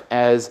Pesach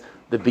as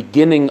the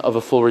beginning of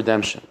a full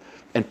redemption.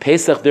 And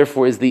Pesach,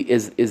 therefore, is the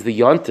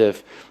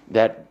yontif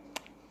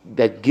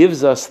that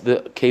gives us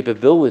the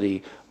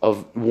capability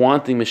of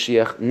wanting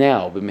Mashiach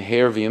now,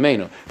 b'meher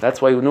v'yameinu.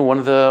 That's why one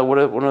of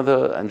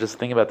the I'm just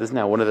thinking about this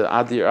now. One of the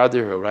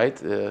Adir,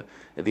 right?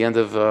 At the end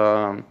of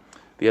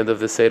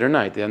the Seder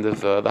night, the end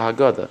of the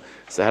Haggadah.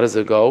 So how does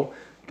it go?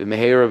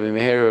 B'meher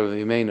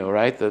v'yameinu,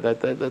 right?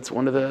 That's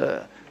one of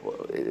the.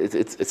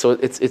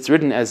 It's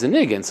written as a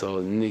nigun,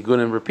 so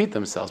nigunim repeat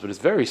themselves, but it's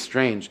very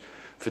strange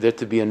for there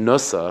to be a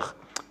nusach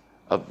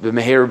of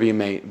b'meher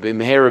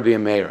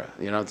b'yameira.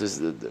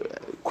 Just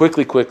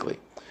quickly.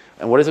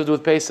 And what does it have to do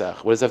with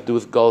Pesach? What does it have to do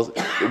with Gauls?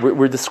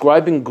 We're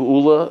describing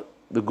Geula,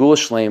 the Geula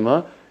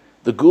Shlema.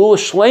 The Geula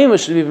Shlema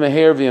should be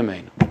b'meher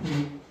v'yameinu.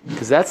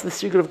 Because that's the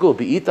secret of Geula.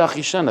 Be'ita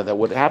achishana, that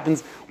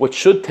what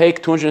should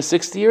take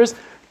 260 years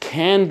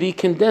can be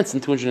condensed in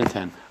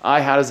 210.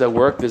 How does that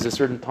work? There's a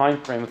certain time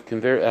frame of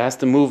conveyor. It has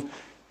to move.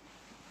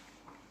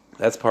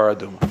 That's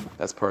paraduma.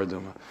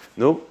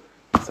 No.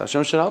 So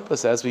Hashem should help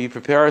us as we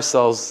prepare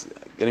ourselves,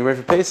 getting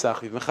ready for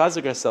Pesach. We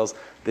mechazik ourselves.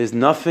 There's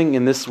nothing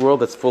in this world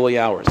that's fully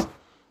ours,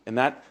 and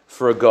that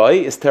for a guy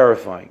is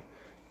terrifying.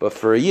 But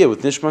for a year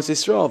with Nishmas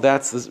Yisrael,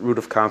 that's the root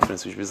of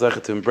confidence. We should be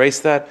zeicha to embrace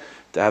that,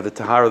 to have the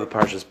tahara of the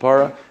Parshas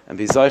Parah, and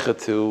be zeicha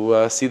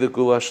to see the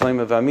Gula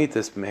Shlema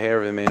V'Amitis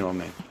Meher V'Meinu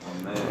Amen.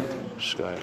 Amen.